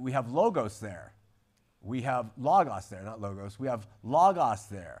that we have logos there. We have logos there, not logos. We have logos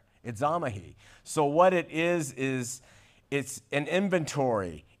there. It's amahi. So what it is it's an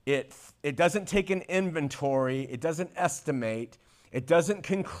inventory. It doesn't take an inventory. It doesn't estimate. It doesn't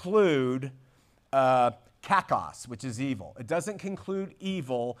conclude kakos, which is evil. It doesn't conclude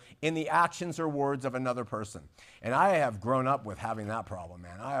evil in the actions or words of another person. And I have grown up with having that problem,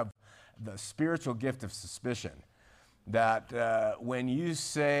 man. I have the spiritual gift of suspicion that when you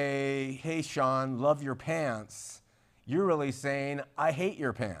say, hey, Sean, love your pants, you're really saying, I hate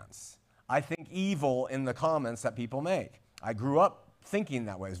your pants. I think evil in the comments that people make. I grew up thinking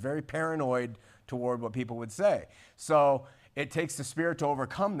that way. I was very paranoid toward what people would say. So it takes the Spirit to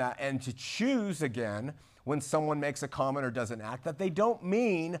overcome that and to choose again when someone makes a comment or does an act that they don't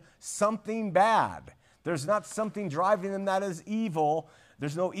mean something bad. There's not something driving them that is evil.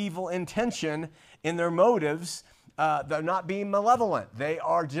 There's no evil intention in their motives. They're not being malevolent. They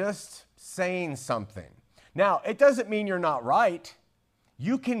are just saying something. Now, it doesn't mean you're not right.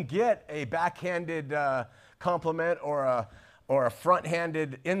 You can get a backhanded compliment or a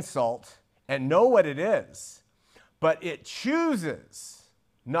front-handed insult and know what it is, but it chooses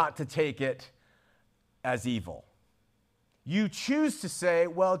not to take it as evil. You choose to say,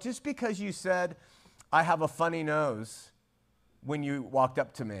 well, just because you said, I have a funny nose when you walked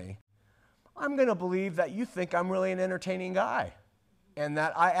up to me, I'm going to believe that you think I'm really an entertaining guy and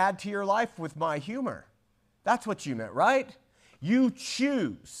that I add to your life with my humor. That's what you meant, right? You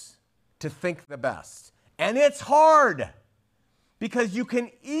choose to think the best. And it's hard because you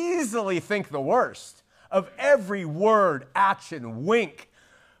can easily think the worst of every word, action, wink,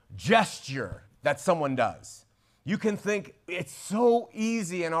 gesture that someone does. You can think it's so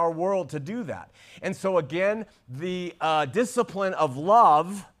easy in our world to do that. And so again, the discipline of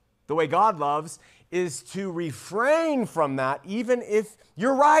love, the way God loves, is to refrain from that even if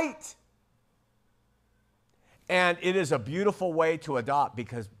you're right. And it is a beautiful way to adopt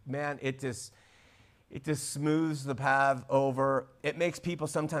because, man, it just smooths the path over. It makes people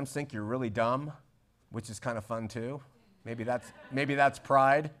sometimes think you're really dumb, which is kind of fun too. Maybe that's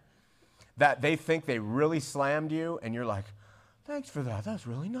pride. That they think they really slammed you and you're like, thanks for that. That was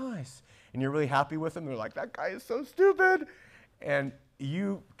really nice. And you're really happy with them. They're like, that guy is so stupid. And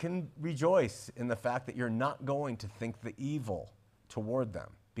you can rejoice in the fact that you're not going to think the evil toward them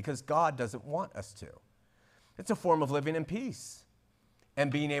because God doesn't want us to. It's a form of living in peace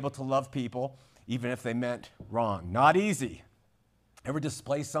and being able to love people even if they meant wrong. Not easy. Ever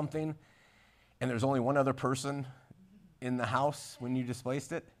displace something and there's only one other person in the house when you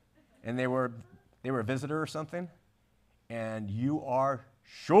displaced it and they were a visitor or something and you are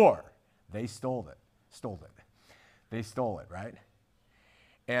sure they stole it. They stole it, right?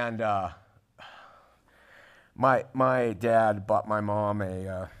 And my dad bought my mom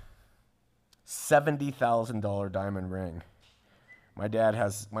a $70,000 diamond ring. My dad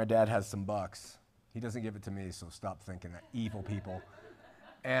has some bucks. He doesn't give it to me, so stop thinking that, evil people.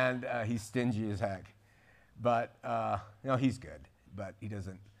 And he's stingy as heck. But he's good. But he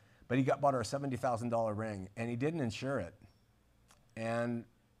doesn't. But he bought her a $70,000 ring, and he didn't insure it. And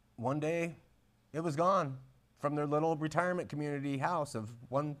one day, it was gone from their little retirement community house of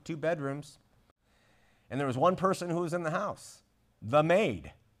 1-2 bedrooms. And there was one person who was in the house, the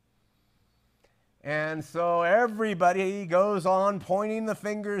maid. And so everybody goes on pointing the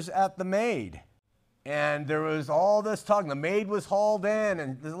fingers at the maid. And there was all this talk. The maid was hauled in,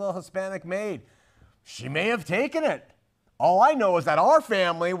 and this little Hispanic maid, she may have taken it. All I know is that our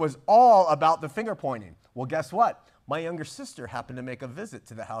family was all about the finger pointing. Well, guess what? My younger sister happened to make a visit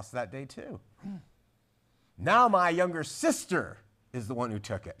to the house that day too. Now my younger sister is the one who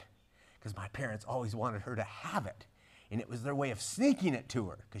took it because my parents always wanted her to have it. And it was their way of sneaking it to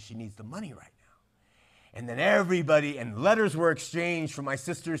her because she needs the money right now. And then everybody, and letters were exchanged from my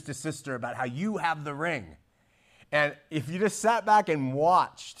sisters to sister about how you have the ring. And if you just sat back and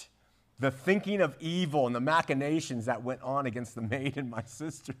watched the thinking of evil and the machinations that went on against the maid and my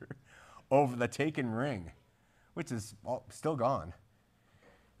sister over the taken ring, which is still gone,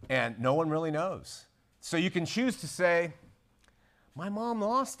 and no one really knows. So you can choose to say, my mom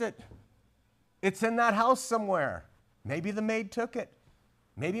lost it. It's in that house somewhere. Maybe the maid took it.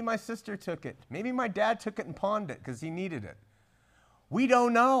 Maybe my sister took it. Maybe my dad took it and pawned it because he needed it. We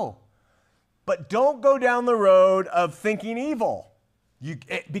don't know. But don't go down the road of thinking evil.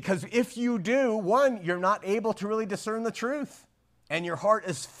 Because if you do, one, you're not able to really discern the truth. And your heart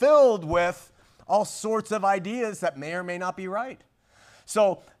is filled with all sorts of ideas that may or may not be right.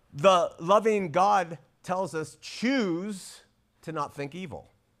 So the loving God tells us, choose to not think evil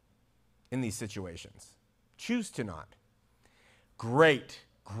in these situations. Choose to not. Great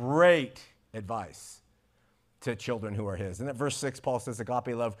advice. to children who are his. And at verse 6, Paul says,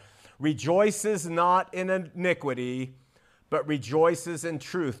 agape love rejoices not in iniquity, but rejoices in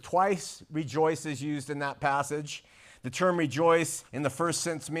truth. Twice rejoice is used in that passage. The term rejoice in the first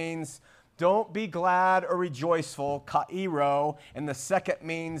sense means don't be glad or rejoiceful, kairo, and the second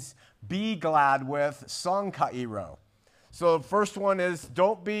means be glad with, song kairo. So the first one is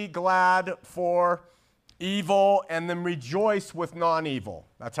don't be glad for evil and then rejoice with non-evil.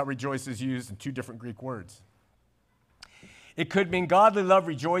 That's how rejoice is used in two different Greek words. It could mean godly love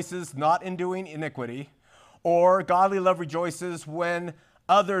rejoices not in doing iniquity, or godly love rejoices when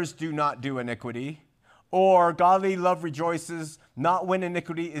others do not do iniquity, or godly love rejoices not when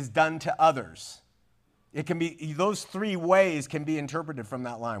iniquity is done to others. It can be, those three ways can be interpreted from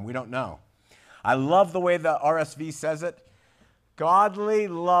that line. We don't know. I love the way the RSV says it. Godly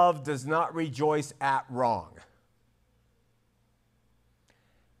love does not rejoice at wrong,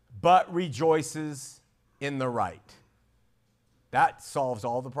 but rejoices in the right. That solves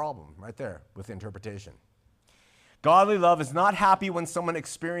all the problem right there with interpretation. Godly love is not happy when someone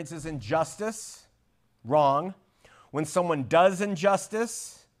experiences injustice, wrong, when someone does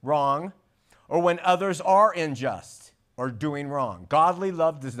injustice, wrong, or when others are unjust or doing wrong. Godly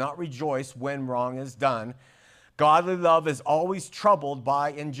love does not rejoice when wrong is done. Godly love is always troubled by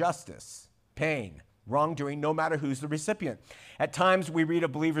injustice, pain, wrongdoing, no matter who's the recipient. At times we read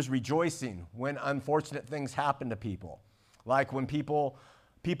of believers rejoicing when unfortunate things happen to people. Like when people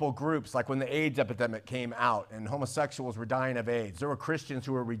groups, like when the AIDS epidemic came out and homosexuals were dying of AIDS. There were Christians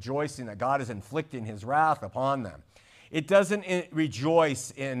who were rejoicing that God is inflicting his wrath upon them. It doesn't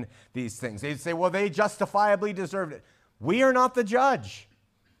rejoice in these things. They say, well, they justifiably deserved it. We are not the judge.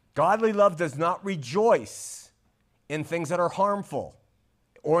 Godly love does not rejoice in things that are harmful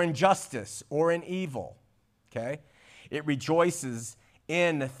or injustice or in evil. Okay? It rejoices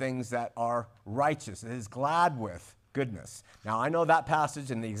in things that are righteous. It is glad with goodness. Now, I know that passage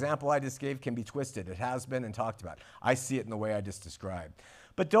and the example I just gave can be twisted. It has been and talked about. I see it in the way I just described.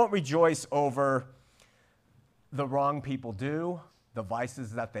 But don't rejoice over the wrong people do, the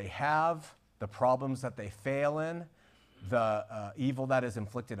vices that they have, the problems that they fail in, the evil that is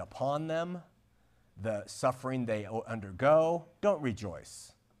inflicted upon them, the suffering they undergo. Don't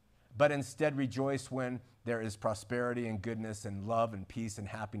rejoice, but instead rejoice when there is prosperity and goodness and love and peace and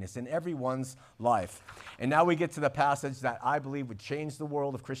happiness in everyone's life. And now we get to the passage that I believe would change the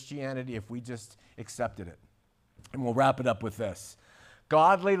world of Christianity if we just accepted it. And we'll wrap it up with this.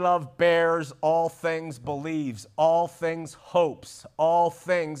 Godly love bears all things, believes all things, hopes all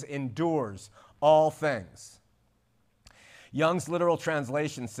things, endures all things. Young's literal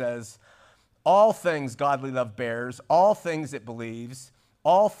translation says, all things godly love bears, all things it believes,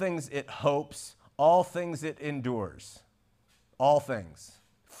 all things it hopes, all things it endures. All things.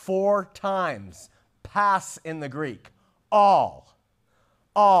 4 times. Pass in the Greek. All.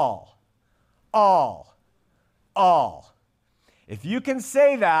 All. All. All. If you can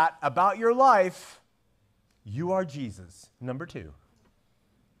say that about your life, you are Jesus. Number 2.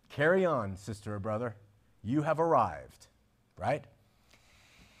 Carry on, sister or brother. You have arrived. Right?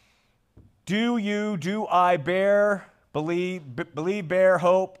 Do I believe, bear,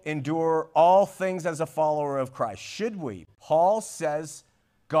 hope, endure all things as a follower of Christ? Should we? Paul says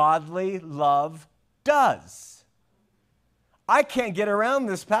godly love does. I can't get around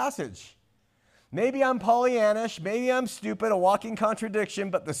this passage. Maybe I'm Pollyannish, maybe I'm stupid, a walking contradiction,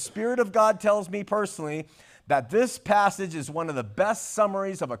 but the Spirit of God tells me personally that this passage is one of the best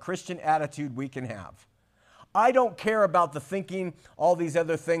summaries of a Christian attitude we can have. I don't care about the thinking, all these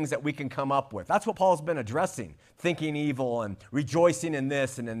other things that we can come up with. That's what Paul's been addressing, thinking evil and rejoicing in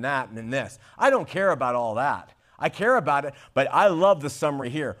this and in that and in this. I don't care about all that. I care about it, but I love the summary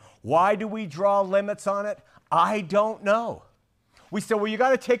here. Why do we draw limits on it? I don't know. We say, well, you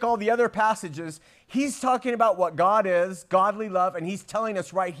got to take all the other passages. He's talking about what God is, godly love, and he's telling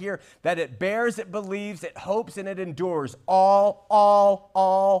us right here that it bears, it believes, it hopes, and it endures all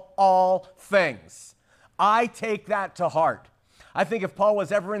things. I take that to heart. I think if Paul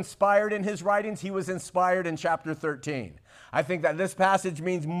was ever inspired in his writings, he was inspired in chapter 13. I think that this passage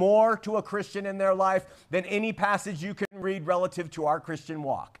means more to a Christian in their life than any passage you can read relative to our Christian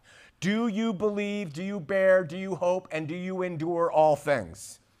walk. Do you believe, do you bear, do you hope, and do you endure all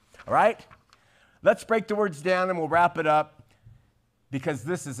things? All right? Let's break the words down and we'll wrap it up because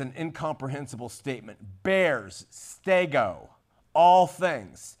this is an incomprehensible statement. Bears, stego, all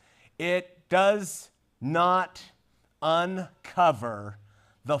things. It does not uncover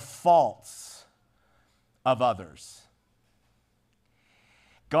the faults of others.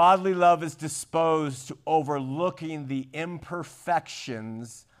 Godly love is disposed to overlooking the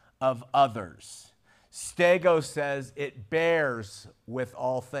imperfections of others. Stego says it bears with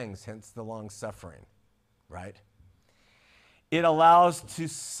all things, hence the long suffering, right? It allows to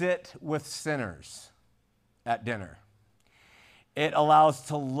sit with sinners at dinner. It allows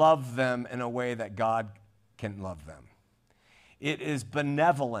to love them in a way that God can love them. It is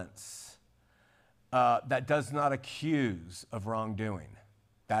benevolence that does not accuse of wrongdoing.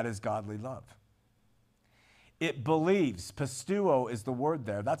 That is godly love. It believes, pisteuo is the word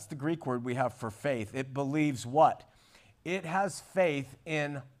there. That's the Greek word we have for faith. It believes what? It has faith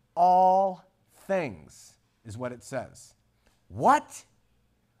in all things, is what it says. What?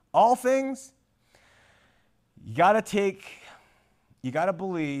 All things? You got to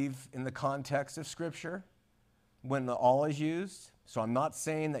believe in the context of Scripture when the all is used. So I'm not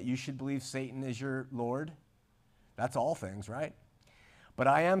saying that you should believe Satan is your Lord. That's all things, right? But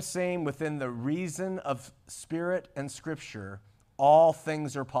I am saying within the reason of Spirit and Scripture, all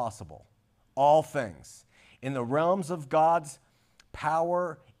things are possible. All things. In the realms of God's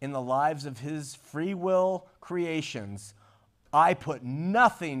power, in the lives of His free will creations, I put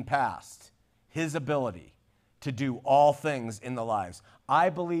nothing past His ability to do all things in the lives. I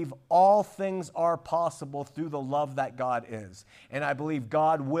believe all things are possible through the love that God is. And I believe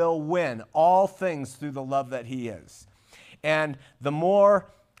God will win all things through the love that He is. And the more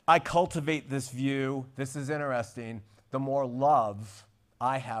I cultivate this view, this is interesting, the more love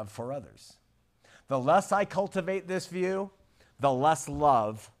I have for others. The less I cultivate this view, the less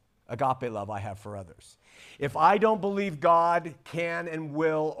love, agape love, I have for others. If I don't believe God can and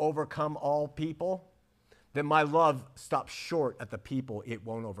will overcome all people, then my love stops short at the people it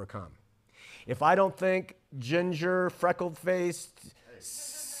won't overcome. If I don't think ginger, freckled-faced,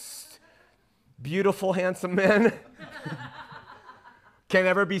 beautiful, handsome men can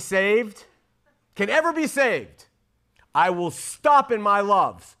ever be saved, I will stop in my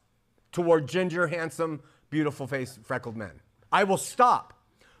love toward ginger, handsome, beautiful-faced, freckled men. I will stop.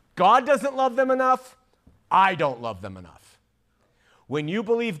 God doesn't love them enough. I don't love them enough. When you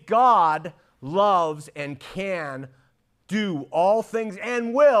believe God loves and can do all things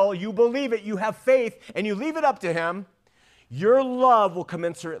and will, you believe it, you have faith, and you leave it up to Him, your love will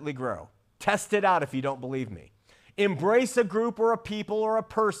commensurately grow. Test it out if you don't believe me. Embrace a group or a people or a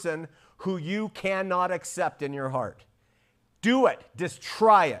person who you cannot accept in your heart. Do it. Just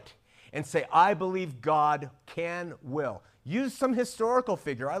try it. And say, I believe God can, will. Use some historical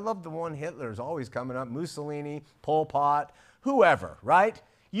figure. I love the one Hitler's always coming up. Mussolini, Pol Pot, whoever, right?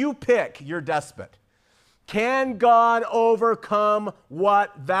 You pick your despot. Can God overcome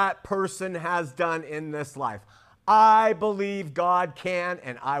what that person has done in this life? I believe God can,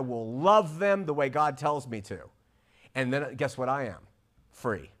 and I will love them the way God tells me to. And then guess what I am?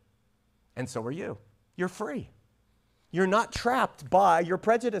 Free. And so are you. You're free. You're not trapped by your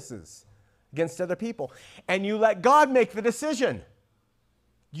prejudices against other people. And you let God make the decision.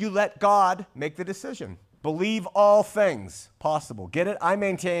 You let God make the decision. Believe all things possible. Get it? I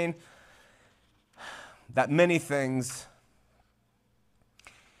maintain that many things,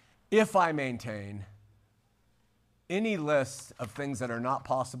 if I maintain any list of things that are not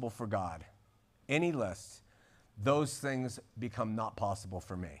possible for God, any list, those things become not possible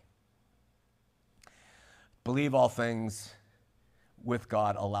for me. Believe all things with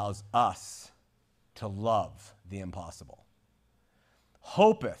God allows us to love the impossible.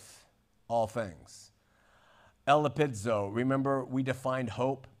 Hopeth all things. Elapidzo. Remember, we defined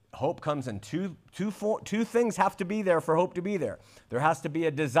hope. Hope comes in two things have to be there for hope to be there. There has to be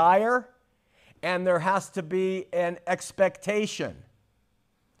a desire and there has to be an expectation.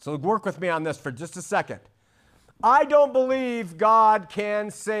 So work with me on this for just a second. I don't believe God can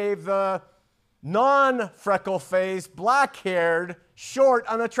save the non-freckle-faced, black-haired, short,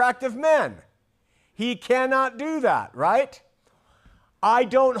 unattractive men. He cannot do that, right? I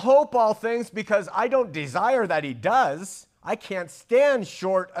don't hope all things because I don't desire that He does. I can't stand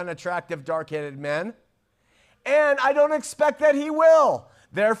short, unattractive, dark-headed men. And I don't expect that He will.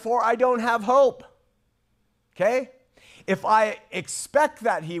 Therefore, I don't have hope. Okay? If I expect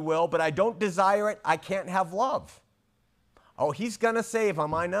that He will, but I don't desire it, I can't have love. Oh, He's going to save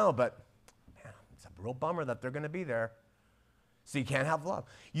them, I know, but man, it's a real bummer that they're going to be there. So you can't have love.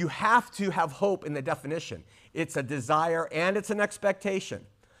 You have to have hope in the definition. It's a desire and it's an expectation.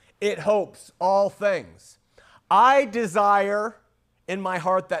 It hopes all things. I desire in my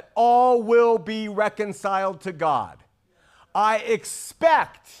heart that all will be reconciled to God. I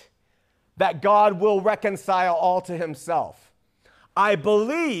expect that God will reconcile all to Himself. I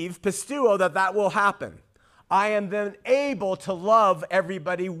believe, pisteuo, that will happen. I am then able to love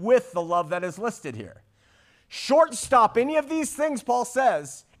everybody with the love that is listed here. Shortstop any of these things, Paul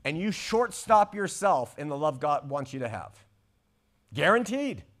says, and you shortstop yourself in the love God wants you to have.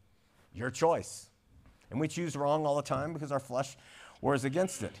 Guaranteed. Your choice. And we choose wrong all the time because our flesh wars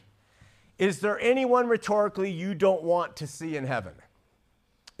against it. Is there anyone rhetorically you don't want to see in heaven?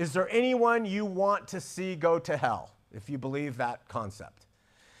 Is there anyone you want to see go to hell, if you believe that concept?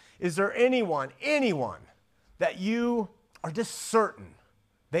 Is there anyone that you are just certain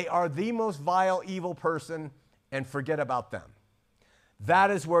they are the most vile, evil person and forget about them?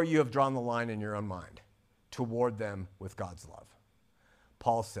 That is where you have drawn the line in your own mind toward them with God's love.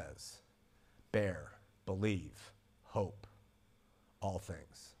 Paul says, bear, believe, hope, all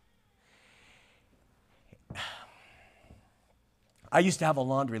things. I used to have a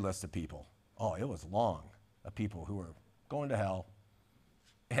laundry list of people. Oh, it was long, of people who were going to hell,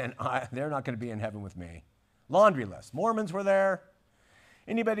 and they're not going to be in heaven with me. Laundry list. Mormons were there.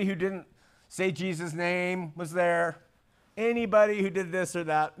 Anybody who didn't say Jesus' name was there. Anybody who did this or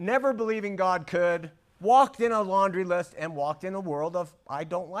that, never believing God could, walked in a laundry list and walked in a world of, I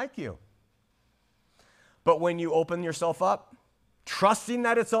don't like you. But when you open yourself up, trusting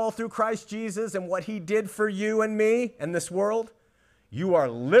that it's all through Christ Jesus and what he did for you and me and this world, you are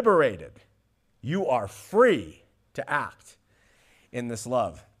liberated. You are free to act in this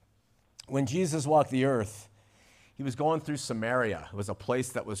love. When Jesus walked the earth, he was going through Samaria. It was a place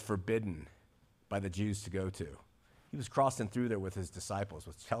that was forbidden by the Jews to go to. He was crossing through there with his disciples,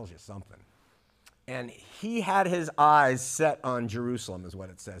 which tells you something. And he had his eyes set on Jerusalem, is what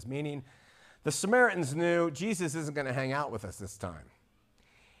it says, meaning the Samaritans knew Jesus isn't going to hang out with us this time.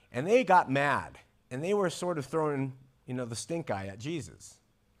 And they got mad, and they were sort of throwing, the stink eye at Jesus.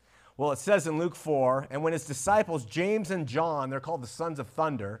 Well, it says in Luke 4, and when his disciples, James and John, they're called the sons of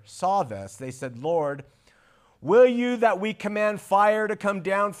thunder, saw this, they said, Lord, will you that we command fire to come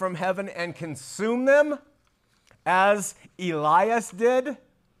down from heaven and consume them, as Elias did?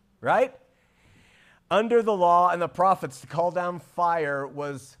 Right? Under the law and the prophets, to call down fire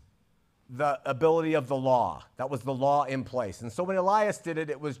was the ability of the law. That was the law in place. And so when Elias did it,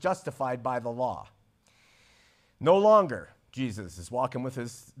 it was justified by the law. No longer, Jesus is walking with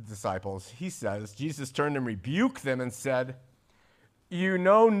his disciples. He says, Jesus turned and rebuked them and said, you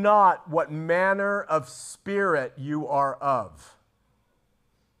know not what manner of spirit you are of.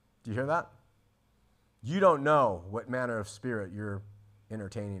 Do you hear that? You don't know what manner of spirit you're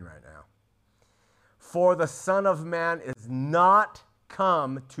entertaining right now. For the Son of Man is not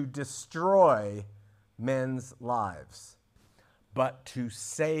come to destroy men's lives, but to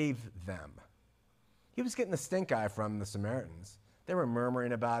save them. He was getting the stink eye from the Samaritans. They were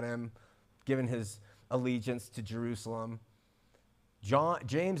murmuring about him, giving his allegiance to Jerusalem.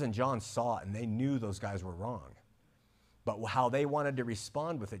 James and John saw it, and they knew those guys were wrong. But how they wanted to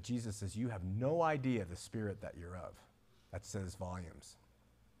respond with it, Jesus says, you have no idea the spirit that you're of. That says volumes.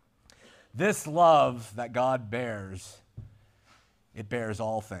 This love that God bears, it bears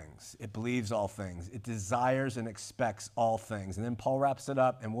all things. It believes all things. It desires and expects all things. And then Paul wraps it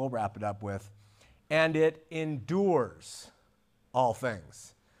up, and we'll wrap it up with, and it endures all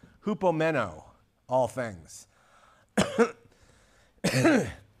things. Hupomeno, all things.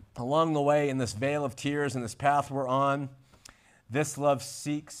 Along the way, in this vale of tears and this path we're on, this love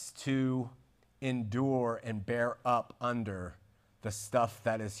seeks to endure and bear up under the stuff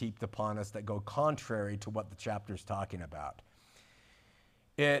that is heaped upon us that go contrary to what the chapter's talking about.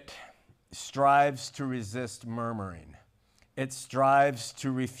 It strives to resist murmuring. It strives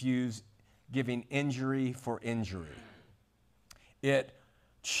to refuse giving injury for injury. It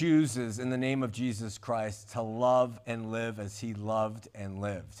chooses, in the name of Jesus Christ, to love and live as he loved and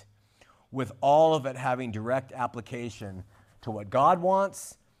lived, with all of it having direct application to what God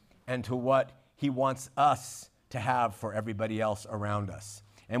wants and to what he wants us to have for everybody else around us.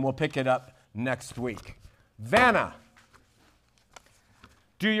 And we'll pick it up next week. Vanna,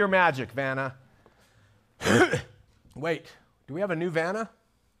 do your magic, Vanna. Wait, do we have a new Vanna?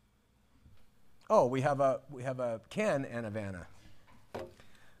 Oh, we have a Ken and a Vanna.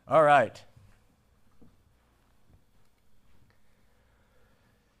 All right.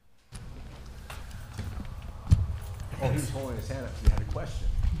 Oh, he was holding his hand up. He had a question.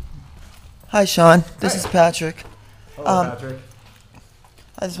 Hi, Sean. This is Patrick. Hello, Patrick.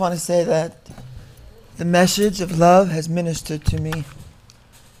 I just want to say that the message of love has ministered to me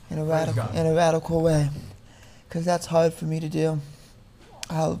in a radical way, because that's hard for me to do.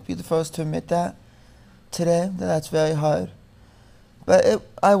 I'll be the first to admit that today, that's very hard. But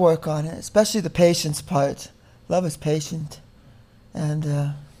I work on it, especially the patience part. Love is patient.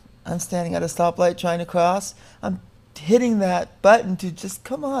 And I'm standing at a stoplight trying to cross. I'm hitting that button to just,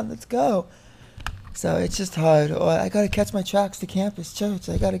 come on, let's go. So it's just hard. Or I gotta catch my tracks to campus church.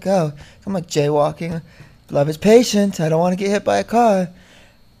 I gotta go. I'm like jaywalking. Love is patient. I don't want to get hit by a car.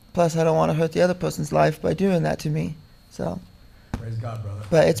 Plus, I don't want to hurt the other person's life by doing that to me. So. Praise God, brother.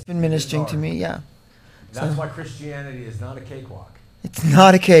 But it's been ministering to me, yeah. That's why Christianity is not a cakewalk. It's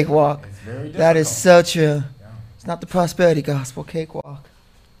not a cakewalk. It's very difficult. That is so true. Yeah. It's not the prosperity gospel cakewalk.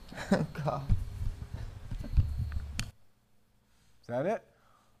 God. Is that it?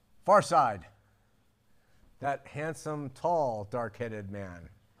 Far side. That handsome, tall, dark-headed man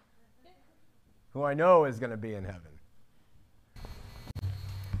who I know is going to be in heaven.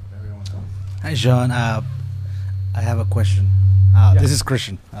 Everyone else. Hi, Sean. I have a question. This is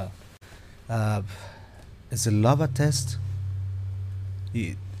Christian. Is a love a test?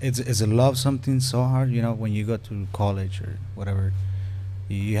 Is a love something so hard? You know, when you go to college or whatever,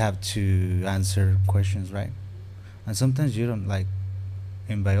 you have to answer questions, right? And sometimes you don't, like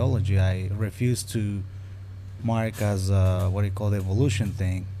in biology, I refuse to mark as what do you call the evolution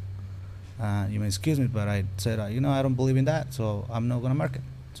thing. You may excuse me, but I said, I don't believe in that, so I'm not going to mark it.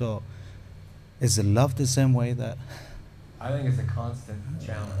 So is the love the same way that... I think it's a constant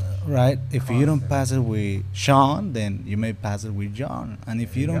challenge. Right? If you don't pass it with Sean, then you may pass it with John. And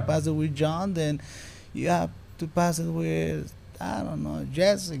if you don't pass it with John, then you have to pass it with, I don't know,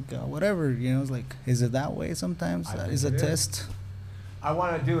 Jessica, whatever. It's like, is it that way sometimes? Is a test? I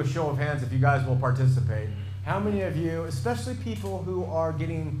want to do a show of hands if you guys will participate. How many of you, especially people who are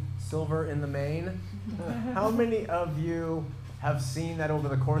getting silver in the main, how many of you have seen that over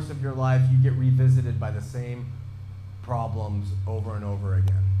the course of your life you get revisited by the same problems over and over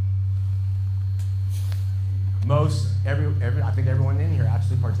again? I think everyone in here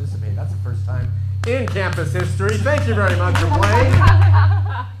actually participated. That's the first time in campus history. Thank you very much for playing.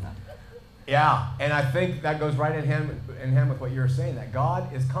 Yeah, and I think that goes right in hand with what you're saying, that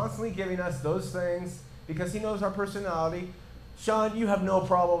God is constantly giving us those things because he knows our personality. Sean, you have no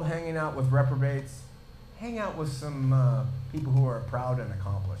problem hanging out with reprobates. Hang out with some people who are proud and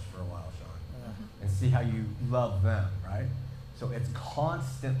accomplished for a while, Sean, and see how you love them, right? So it's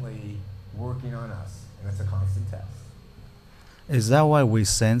constantly working on us, and it's a constant test. Is that why we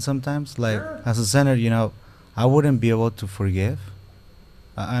sin sometimes? Like, Sure. as a sinner, I wouldn't be able to forgive.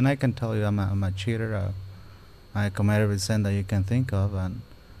 And I can tell you I'm a cheater. I commit every sin that you can think of. And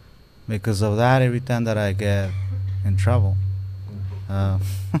because of that, every time that I get in trouble,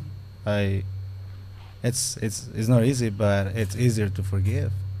 it's not easy, but it's easier to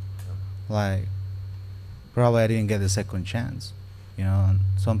forgive. Like, probably I didn't get the second chance. And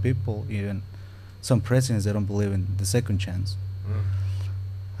some people, even some presidents, they don't believe in the second chance.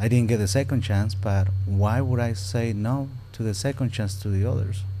 I didn't get the second chance, but why would I say no to the second chance to the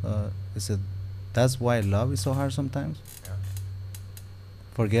others? That's why love is so hard sometimes? Yeah.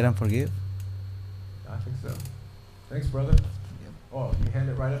 Forget and forgive? I think so. Thanks, brother. Oh, you hand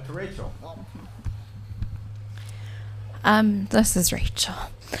it right up to Rachel. This is Rachel.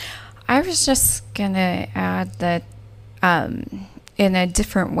 I was just gonna add that in a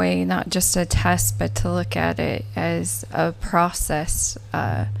different way, not just a test, but to look at it as a process,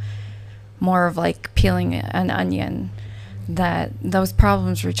 more of like peeling an onion, that those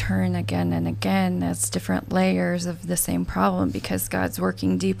problems return again and again as different layers of the same problem because God's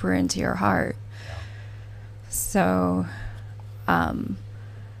working deeper into your heart. So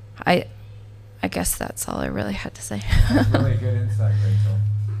I guess that's all I really had to say. That's really good insight, Rachel.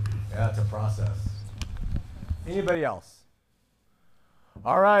 Yeah, it's a process. Anybody else?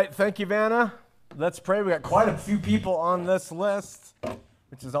 All right, thank you, Vanna. Let's pray. We got quite a few people on this list,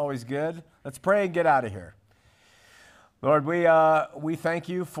 which is always good. Let's pray and get out of here. Lord, we thank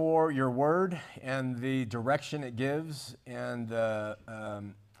you for your word and the direction it gives and the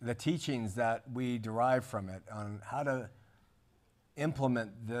teachings that we derive from it on how to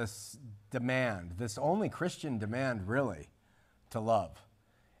implement this demand, this only Christian demand, really, to love.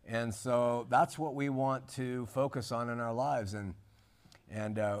 And so that's what we want to focus on in our lives. And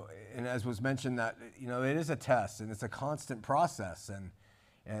as was mentioned, that it is a test and it's a constant process,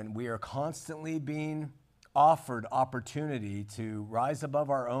 and we are constantly being offered opportunity to rise above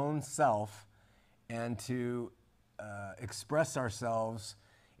our own self and to express ourselves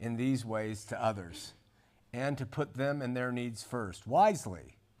in these ways to others and to put them and their needs first,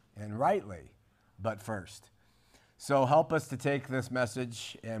 wisely and rightly, but first. So help us to take this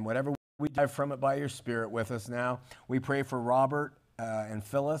message and whatever we derive from it by your Spirit with us now. We pray for Robert and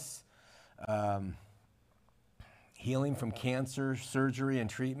Phyllis, healing from cancer, surgery, and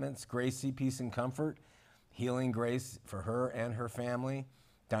treatments, Gracie, peace and comfort, healing grace for her and her family.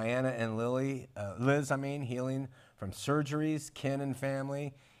 Diana and Liz, healing from surgeries, kin and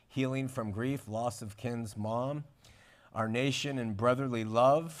family, healing from grief, loss of kin's mom, our nation in brotherly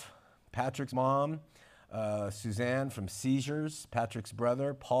love, Patrick's mom, Suzanne from seizures, Patrick's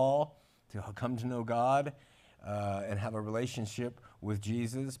brother, Paul, to come to know God and have a relationship with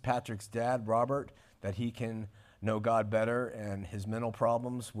Jesus, Patrick's dad, Robert, that he can know God better and his mental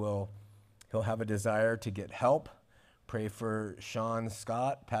problems he'll have a desire to get help. Pray for Sean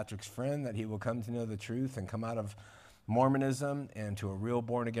Scott, Patrick's friend, that he will come to know the truth and come out of Mormonism and to a real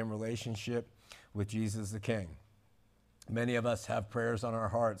born-again relationship with Jesus the King. Many of us have prayers on our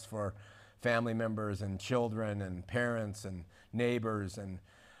hearts for family members and children and parents and neighbors. And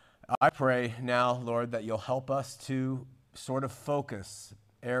I pray now, Lord, that you'll help us to sort of focus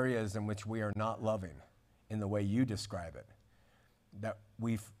areas in which we are not loving in the way you describe it. That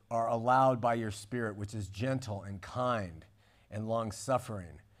we are allowed by your Spirit, which is gentle and kind and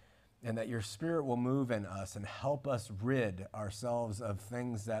long-suffering, and that your Spirit will move in us and help us rid ourselves of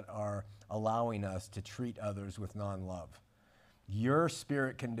things that are allowing us to treat others with non-love. Your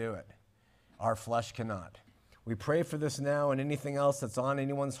Spirit can do it. Our flesh cannot. We pray for this now and anything else that's on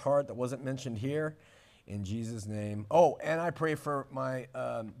anyone's heart that wasn't mentioned here, in Jesus' name. Oh, and I pray for my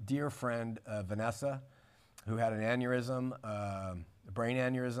dear friend, Vanessa, who had an aneurysm, a brain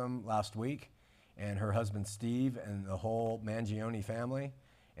aneurysm last week, and her husband Steve and the whole Mangione family.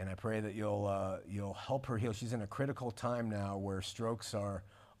 And I pray that you'll help her heal. She's in a critical time now where strokes are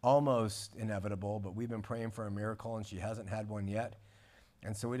almost inevitable, but we've been praying for a miracle and she hasn't had one yet.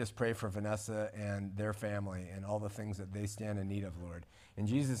 And so we just pray for Vanessa and their family and all the things that they stand in need of, Lord. In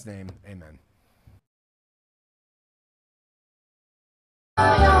Jesus' name, amen.